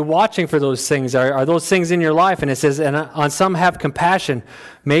you watching for those things? Are those things in your life? And it says, and on some have compassion,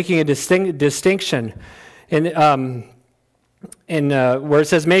 making a distinction. Where it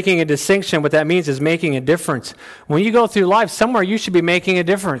says making a distinction, what that means is making a difference. When you go through life, somewhere you should be making a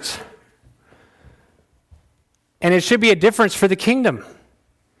difference. And it should be a difference for the kingdom.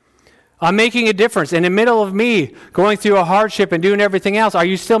 I'm making a difference. In the middle of me going through a hardship and doing everything else, are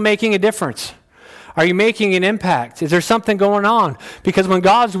you still making a difference? Are you making an impact? Is there something going on? Because when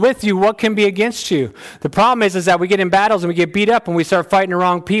God's with you, what can be against you? The problem is that we get in battles and we get beat up and we start fighting the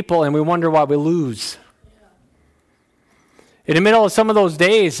wrong people and we wonder why we lose. In the middle of some of those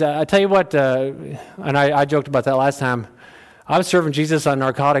days, I tell you what, and I joked about that last time, I was serving Jesus on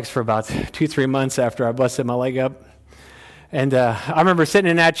narcotics for about 2-3 months after I busted my leg up. And I remember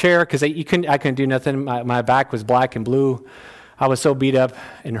sitting in that chair because I couldn't do nothing. My back was black and blue. I was so beat up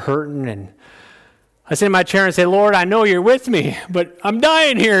and hurting. And I sit in my chair and say, Lord, I know you're with me, but I'm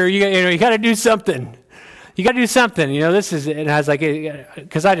dying here. You got to do something. You got to do something. This is, and I was like,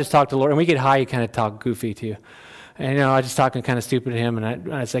 because I just talked to the Lord. And we get high, you kind of talk goofy too. And, I just talking kind of stupid to him.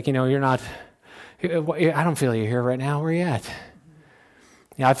 And I was like, you're not, I don't feel you here right now. Where are you at?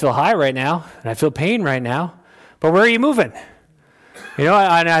 I feel high right now, and I feel pain right now. But where are you moving? And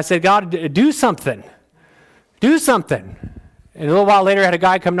I said, God, do something. Do something. And a little while later, I had a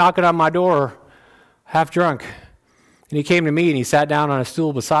guy come knocking on my door, half drunk. And he came to me, and he sat down on a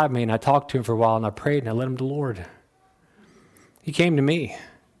stool beside me, and I talked to him for a while, and I prayed, and I led him to the Lord. He came to me.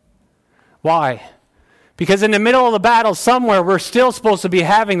 Why? Because in the middle of the battle somewhere, we're still supposed to be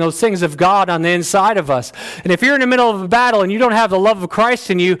having those things of God on the inside of us. And if you're in the middle of a battle and you don't have the love of Christ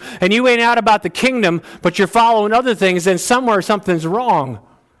in you, and you ain't out about the kingdom, but you're following other things, then somewhere something's wrong.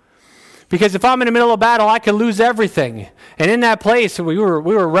 Because if I'm in the middle of a battle, I could lose everything. And in that place, we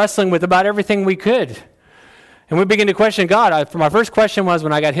were wrestling with about everything we could. And we began to question God. My first question was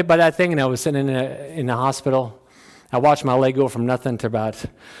when I got hit by that thing and I was sitting in the hospital. I watched my leg go from nothing to about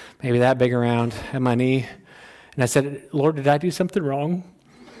maybe that big around at my knee. And I said, Lord, did I do something wrong?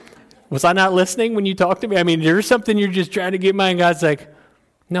 Was I not listening when you talked to me? I mean, there's something you're just trying to get me. And God's like,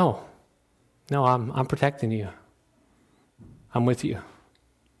 no, I'm protecting you. I'm with you.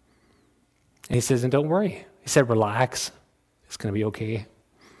 And he says, and don't worry. He said, relax. It's going to be okay.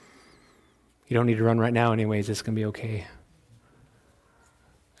 You don't need to run right now anyways. It's going to be okay.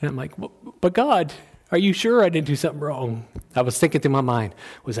 And I'm like, but God, are you sure I didn't do something wrong? I was thinking through my mind,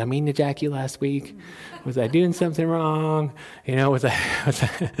 was I mean to Jackie last week? Was I doing something wrong? You start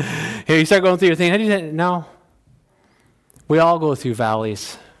going through your thing. How do you say, no. We all go through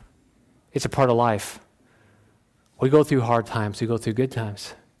valleys. It's a part of life. We go through hard times. We go through good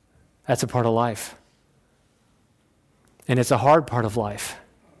times. That's a part of life. And it's a hard part of life.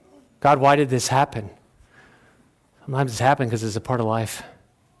 God, why did this happen? Sometimes it's happened because it's a part of life.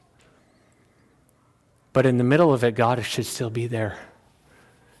 But in the middle of it, God should still be there.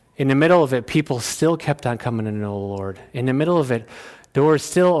 In the middle of it, people still kept on coming to know the Lord. In the middle of it, doors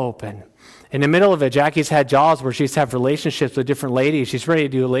still open. In the middle of it, Jackie's had jobs where she's had relationships with different ladies. She's ready to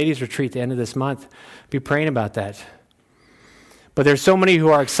do a ladies' retreat at the end of this month. Be praying about that. But there's so many who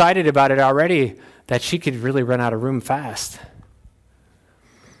are excited about it already that she could really run out of room fast.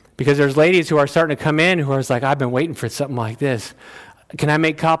 Because there's ladies who are starting to come in who are like, I've been waiting for something like this. Can I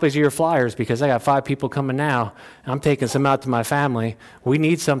make copies of your flyers? Because I got 5 people coming now. I'm taking some out to my family. We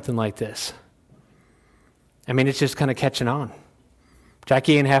need something like this. I mean, it's just kind of catching on.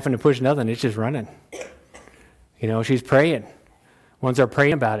 Jackie ain't having to push nothing. It's just running. She's praying. Ones are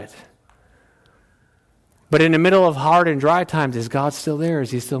praying about it. But in the middle of hard and dry times, is God still there?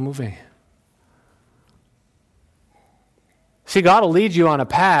 Is he still moving? See, God will lead you on a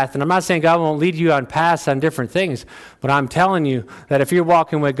path, and I'm not saying God won't lead you on paths on different things, but I'm telling you that if you're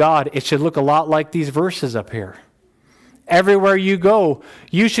walking with God, it should look a lot like these verses up here. Everywhere you go,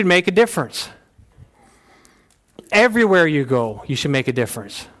 you should make a difference. Everywhere you go, you should make a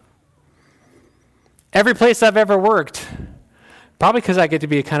difference. Every place I've ever worked, probably because I get to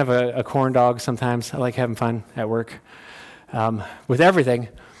be kind of a corn dog sometimes. I like having fun at work with everything.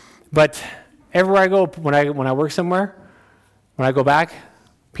 But everywhere I go, when I work somewhere, when I go back,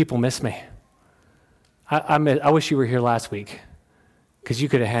 people miss me. I wish you were here last week because you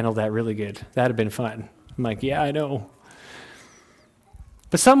could have handled that really good. That would have been fun. I'm like, yeah, I know.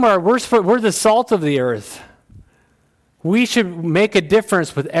 But somewhere, we're the salt of the earth. We should make a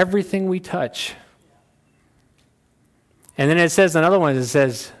difference with everything we touch. And then it says, another one, it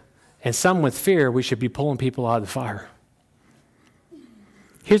says, and some with fear, we should be pulling people out of the fire.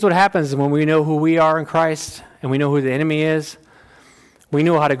 Here's what happens when we know who we are in Christ and we know who the enemy is. We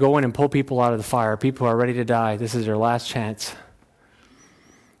know how to go in and pull people out of the fire. People who are ready to die. This is their last chance.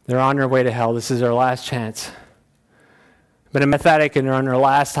 They're on their way to hell. This is their last chance. But a meth addict and they're on their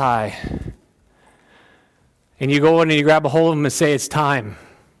last high. And you go in and you grab a hold of them and say, it's time.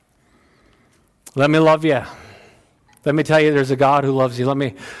 Let me love you. Let me tell you there's a God who loves you. Let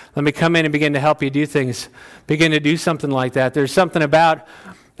me come in and begin to help you do things. Begin to do something like that. There's something about,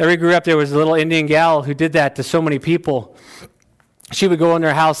 I grew up, there was a little Indian gal who did that to so many people. She would go in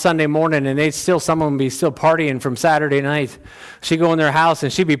their house Sunday morning and some of them be still partying from Saturday night. She'd go in their house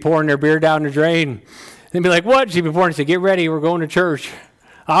and she'd be pouring their beer down the drain. They'd be like, what? She'd be pouring and say, get ready, we're going to church.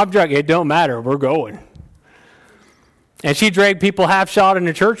 I'm drunk, it don't matter, we're going. And she dragged people half shot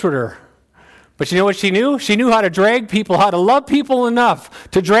into church with her. But you know what she knew? She knew how to drag people, how to love people enough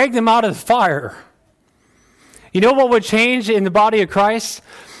to drag them out of the fire. You know what would change in the body of Christ?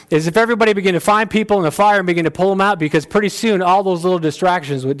 Is if everybody began to find people in the fire and begin to pull them out, because pretty soon all those little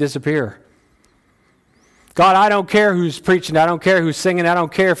distractions would disappear. God, I don't care who's preaching. I don't care who's singing. I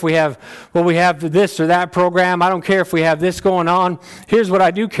don't care if we have this or that program. I don't care if we have this going on. Here's what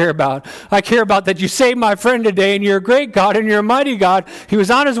I do care about. I care about that you saved my friend today, and you're a great God, and you're a mighty God. He was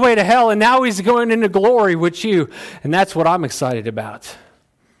on his way to hell, and now he's going into glory with you. And that's what I'm excited about.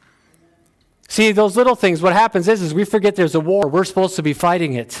 See, those little things, what happens is we forget there's a war. We're supposed to be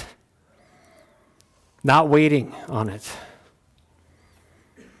fighting it, not waiting on it.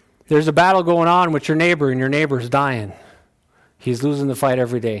 There's a battle going on with your neighbor, and your neighbor's dying. He's losing the fight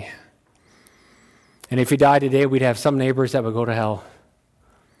every day. And if he died today, we'd have some neighbors that would go to hell.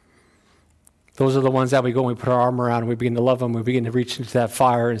 Those are the ones that we go and we put our arm around, and we begin to love them. We begin to reach into that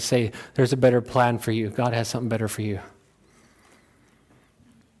fire and say, there's a better plan for you. God has something better for you.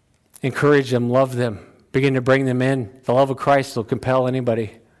 Encourage them, love them. Begin to bring them in. The love of Christ will compel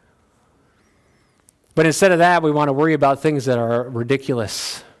anybody. But instead of that, we want to worry about things that are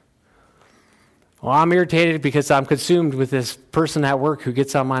ridiculous. Well, I'm irritated because I'm consumed with this person at work who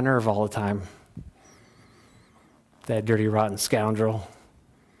gets on my nerve all the time. That dirty, rotten scoundrel.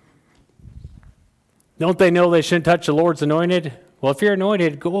 Don't they know they shouldn't touch the Lord's anointed? Well, if you're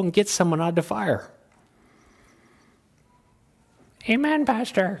anointed, go and get someone out of the fire. Amen,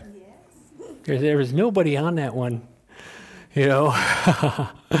 Pastor. Yes. There was nobody on that one. You know.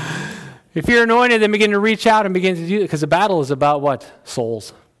 If you're anointed, then begin to reach out and begin to do it, because the battle is about what?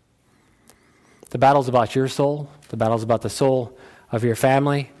 Souls. The battle is about your soul. The battle is about the soul of your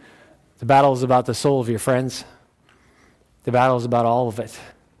family. The battle is about the soul of your friends. The battle is about all of it.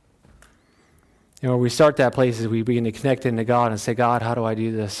 You know, where we start that place is we begin to connect into God and say, God, how do I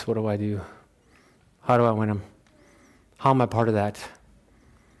do this? What do I do? How do I win them? How am I part of that?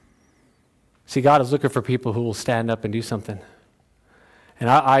 See, God is looking for people who will stand up and do something. And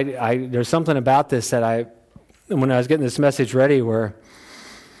I there's something about this that when I was getting this message ready, where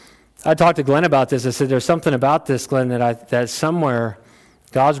I talked to Glenn about this. I said, there's something about this, Glenn, that somewhere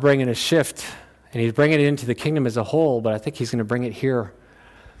God's bringing a shift, and he's bringing it into the kingdom as a whole, but I think he's going to bring it here,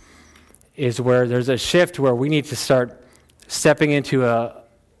 is where there's a shift where we need to start stepping into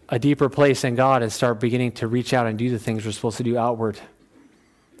a deeper place in God and start beginning to reach out and do the things we're supposed to do outward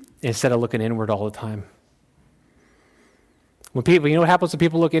instead of looking inward all the time. When people, you know what happens when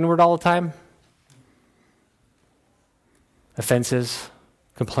people look inward all the time? Offenses,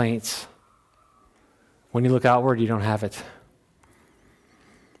 complaints. When you look outward, you don't have it.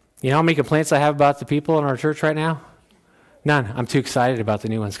 You know how many complaints I have about the people in our church right now? None. I'm too excited about the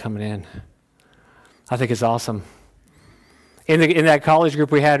new ones coming in. I think it's awesome. In that college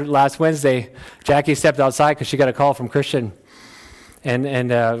group we had last Wednesday, Jackie stepped outside because she got a call from Christian.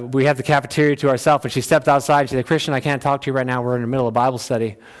 And we have the cafeteria to ourselves, and she stepped outside. She said, Christian, I can't talk to you right now. We're in the middle of Bible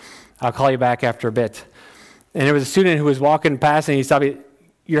study. I'll call you back after a bit. And there was a student who was walking past, and he stopped me.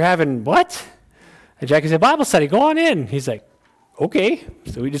 You're having what? And Jackie said, Bible study, go on in. He's like, okay.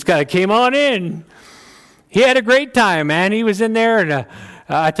 So we just kind of came on in. He had a great time, man. He was in there, and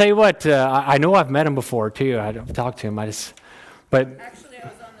I tell you what, I know I've met him before, too. I've talked to him. But actually, I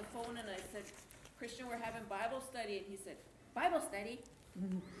was on the phone, and I said, Christian, we're having Bible study. And he said, Bible study?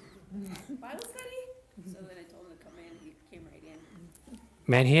 Bible study? So then I told him to come in. He came right in.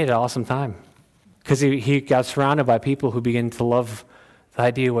 Man, he had an awesome time. Because he got surrounded by people who began to love the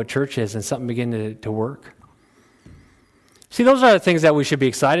idea of what church is, and something began to work. See, those are the things that we should be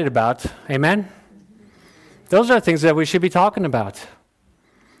excited about. Amen? Those are the things that we should be talking about.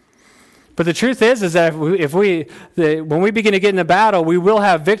 But the truth is that when we begin to get in the battle, we will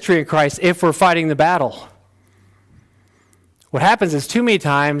have victory in Christ if we're fighting the battle. What happens is too many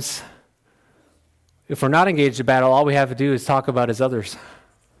times, if we're not engaged in battle, all we have to do is talk about is others.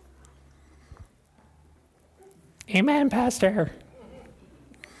 Amen, Pastor.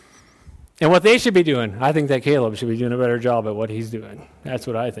 And what they should be doing, I think that Caleb should be doing a better job at what he's doing. That's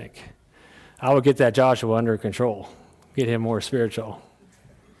what I think. I would get that Joshua under control, get him more spiritual.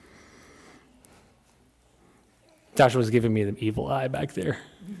 Joshua's giving me the evil eye back there.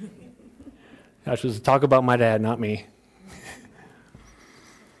 Joshua's talk about my dad, not me.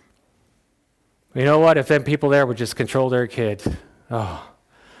 You know what? If them people there would just control their kid, I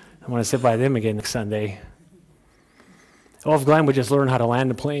want to sit by them again next Sunday. Oh, if Glenn would just learn how to land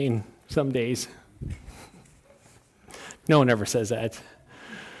a plane some days. No one ever says that.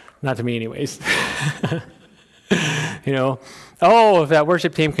 Not to me anyways. You know, if that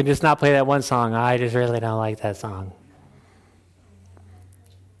worship team could just not play that one song, I just really don't like that song.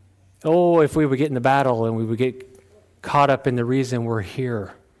 Oh, if we would get in the battle and we would get caught up in the reason we're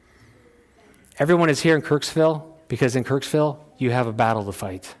here. Everyone is here in Kirksville because in Kirksville, you have a battle to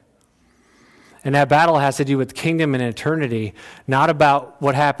fight. And that battle has to do with kingdom and eternity, not about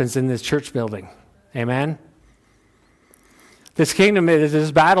what happens in this church building. Amen?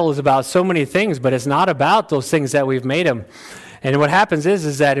 This battle is about so many things, but it's not about those things that we've made them. And what happens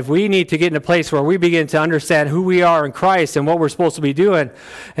is that if we need to get in a place where we begin to understand who we are in Christ and what we're supposed to be doing, and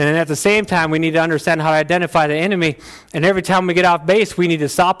then at the same time we need to understand how to identify the enemy, and every time we get off base, we need to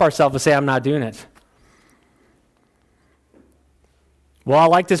stop ourselves and say, I'm not doing it. Well, I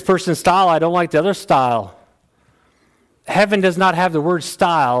like this person's style, I don't like the other style. Heaven does not have the word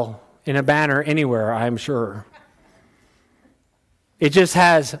style in a banner anywhere, I'm sure. It just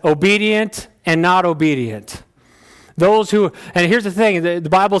has obedient and not obedient. Those who, and here's the thing, the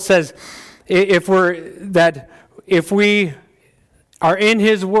Bible says if we are in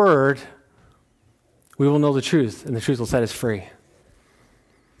his word, we will know the truth, and the truth will set us free.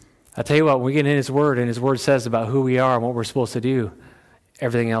 I tell you what, when we get in his word, and his word says about who we are and what we're supposed to do,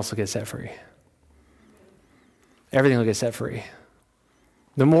 everything else will get set free. Everything will get set free.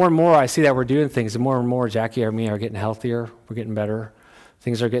 The more and more I see that we're doing things, the more and more Jackie and me are getting healthier, we're getting better,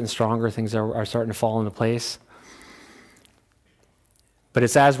 things are getting stronger, things are starting to fall into place. But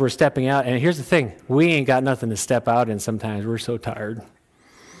it's as we're stepping out, and here's the thing, we ain't got nothing to step out in sometimes. We're so tired.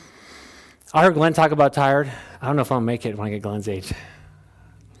 I heard Glenn talk about tired. I don't know if I'll make it when I get Glenn's age.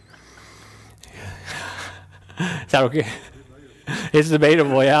 Is that okay? It's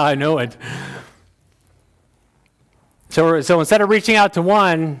debatable, yeah, I know it. So instead of reaching out to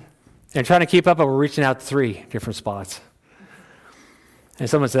one and trying to keep up, we're reaching out to 3 different spots. And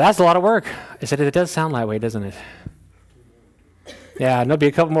someone said, that's a lot of work. I said, it does sound that way, doesn't it? Yeah, and there'll be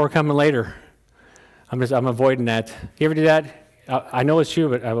a couple more coming later. I'm avoiding that. You ever do that? I know it's true,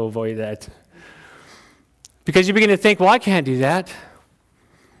 but I will avoid that. Because you begin to think, well, I can't do that.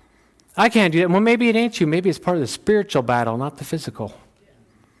 I can't do that. Well, maybe it ain't you. Maybe it's part of the spiritual battle, not the physical.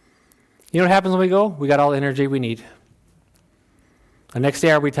 You know what happens when we go? We got all the energy we need. The next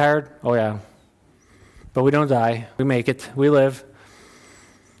day, are we tired? Oh, yeah. But we don't die. We make it. We live.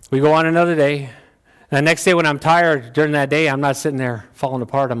 We go on another day. And the next day when I'm tired during that day, I'm not sitting there falling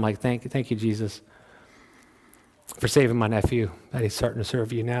apart. I'm like, thank you, Jesus, for saving my nephew, that he's starting to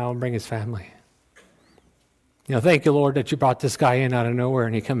serve you now and bring his family. You know, thank you, Lord, that you brought this guy in out of nowhere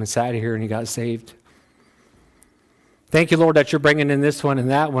and he come and sat here and he got saved. Thank you, Lord, that you're bringing in this one and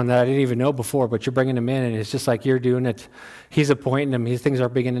that one that I didn't even know before, but you're bringing them in, and it's just like you're doing it. He's appointing them. These things are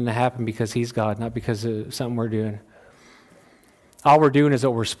beginning to happen because he's God, not because of something we're doing. All we're doing is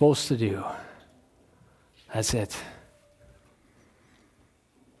what we're supposed to do. That's it.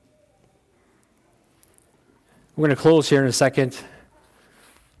 We're going to close here in a second.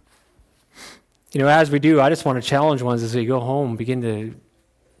 You know, as we do, I just want to challenge ones as we go home, begin to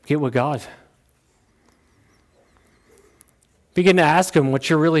get with God. Begin to ask him what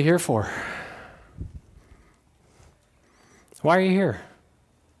you're really here for. Why are you here?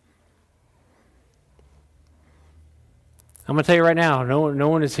 I'm going to tell you right now, no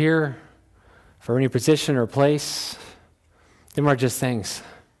one is here for any position or place. Them are just things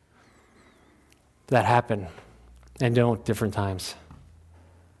that happen and don't different times.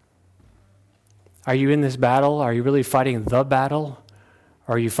 Are you in this battle? Are you really fighting the battle?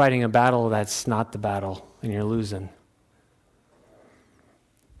 Or are you fighting a battle that's not the battle and you're losing?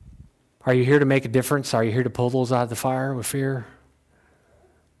 Are you here to make a difference? Are you here to pull those out of the fire with fear?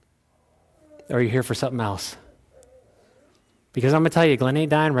 Or are you here for something else? Because I'm going to tell you, Glenn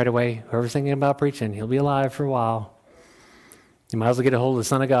ain't dying right away. Whoever's thinking about preaching, he'll be alive for a while. You might as well get a hold of the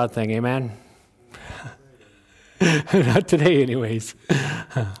Son of God thing, amen? Not today, anyways.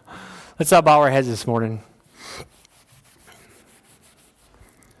 Let's all bow our heads this morning.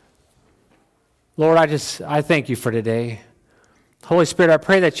 Lord, I thank you for today. Holy Spirit, I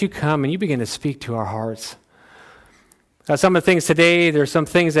pray that you come and you begin to speak to our hearts. God, some of the things today, there's some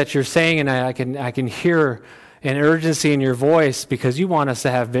things that you're saying, and I can hear an urgency in your voice because you want us to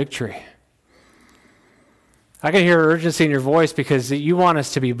have victory. I can hear urgency in your voice because you want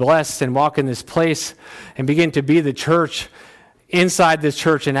us to be blessed and walk in this place and begin to be the church inside this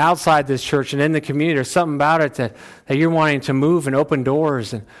church and outside this church and in the community. There's something about it that you're wanting to move and open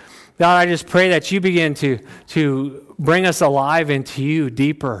doors. And God, I just pray that you begin to bring us alive into you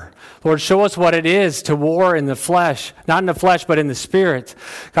deeper. Lord, show us what it is to war in the flesh, not in the flesh, but in the spirit.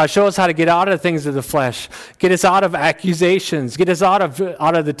 God, show us how to get out of the things of the flesh. Get us out of accusations. Get us out of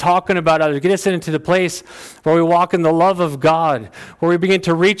the talking about others. Get us into the place where we walk in the love of God, where we begin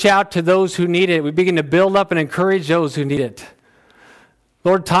to reach out to those who need it. We begin to build up and encourage those who need it.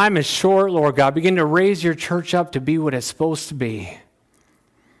 Lord, time is short, Lord God. Begin to raise your church up to be what it's supposed to be.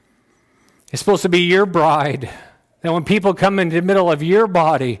 It's supposed to be your bride. That when people come into the middle of your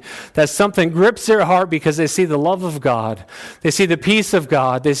body, that something grips their heart because they see the love of God. They see the peace of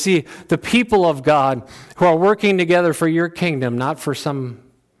God. They see the people of God who are working together for your kingdom, not for some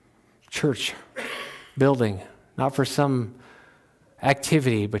church building, not for some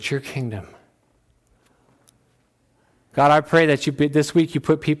activity, but your kingdom. God, I pray that this week you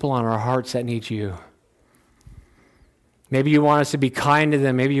put people on our hearts that need you. Maybe you want us to be kind to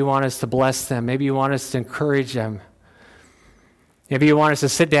them. Maybe you want us to bless them. Maybe you want us to encourage them. Maybe you want us to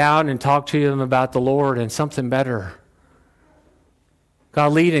sit down and talk to them about the Lord and something better.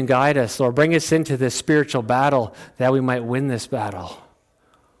 God, lead and guide us, Lord. Bring us into this spiritual battle that we might win this battle.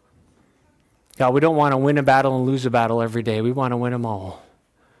 God, we don't want to win a battle and lose a battle every day. We want to win them all.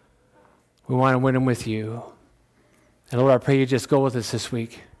 We want to win them with you. And Lord, I pray you just go with us this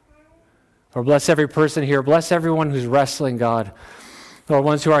week. Lord, bless every person here. Bless everyone who's wrestling, God. Lord,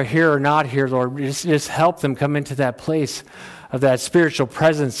 ones who are here or not here, Lord, just help them come into that place of that spiritual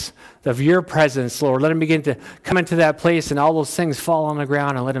presence, of your presence, Lord. Let them begin to come into that place and all those things fall on the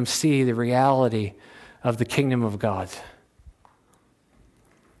ground and let them see the reality of the kingdom of God.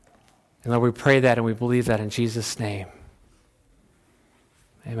 And Lord, we pray that and we believe that in Jesus' name.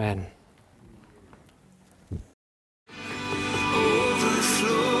 Amen.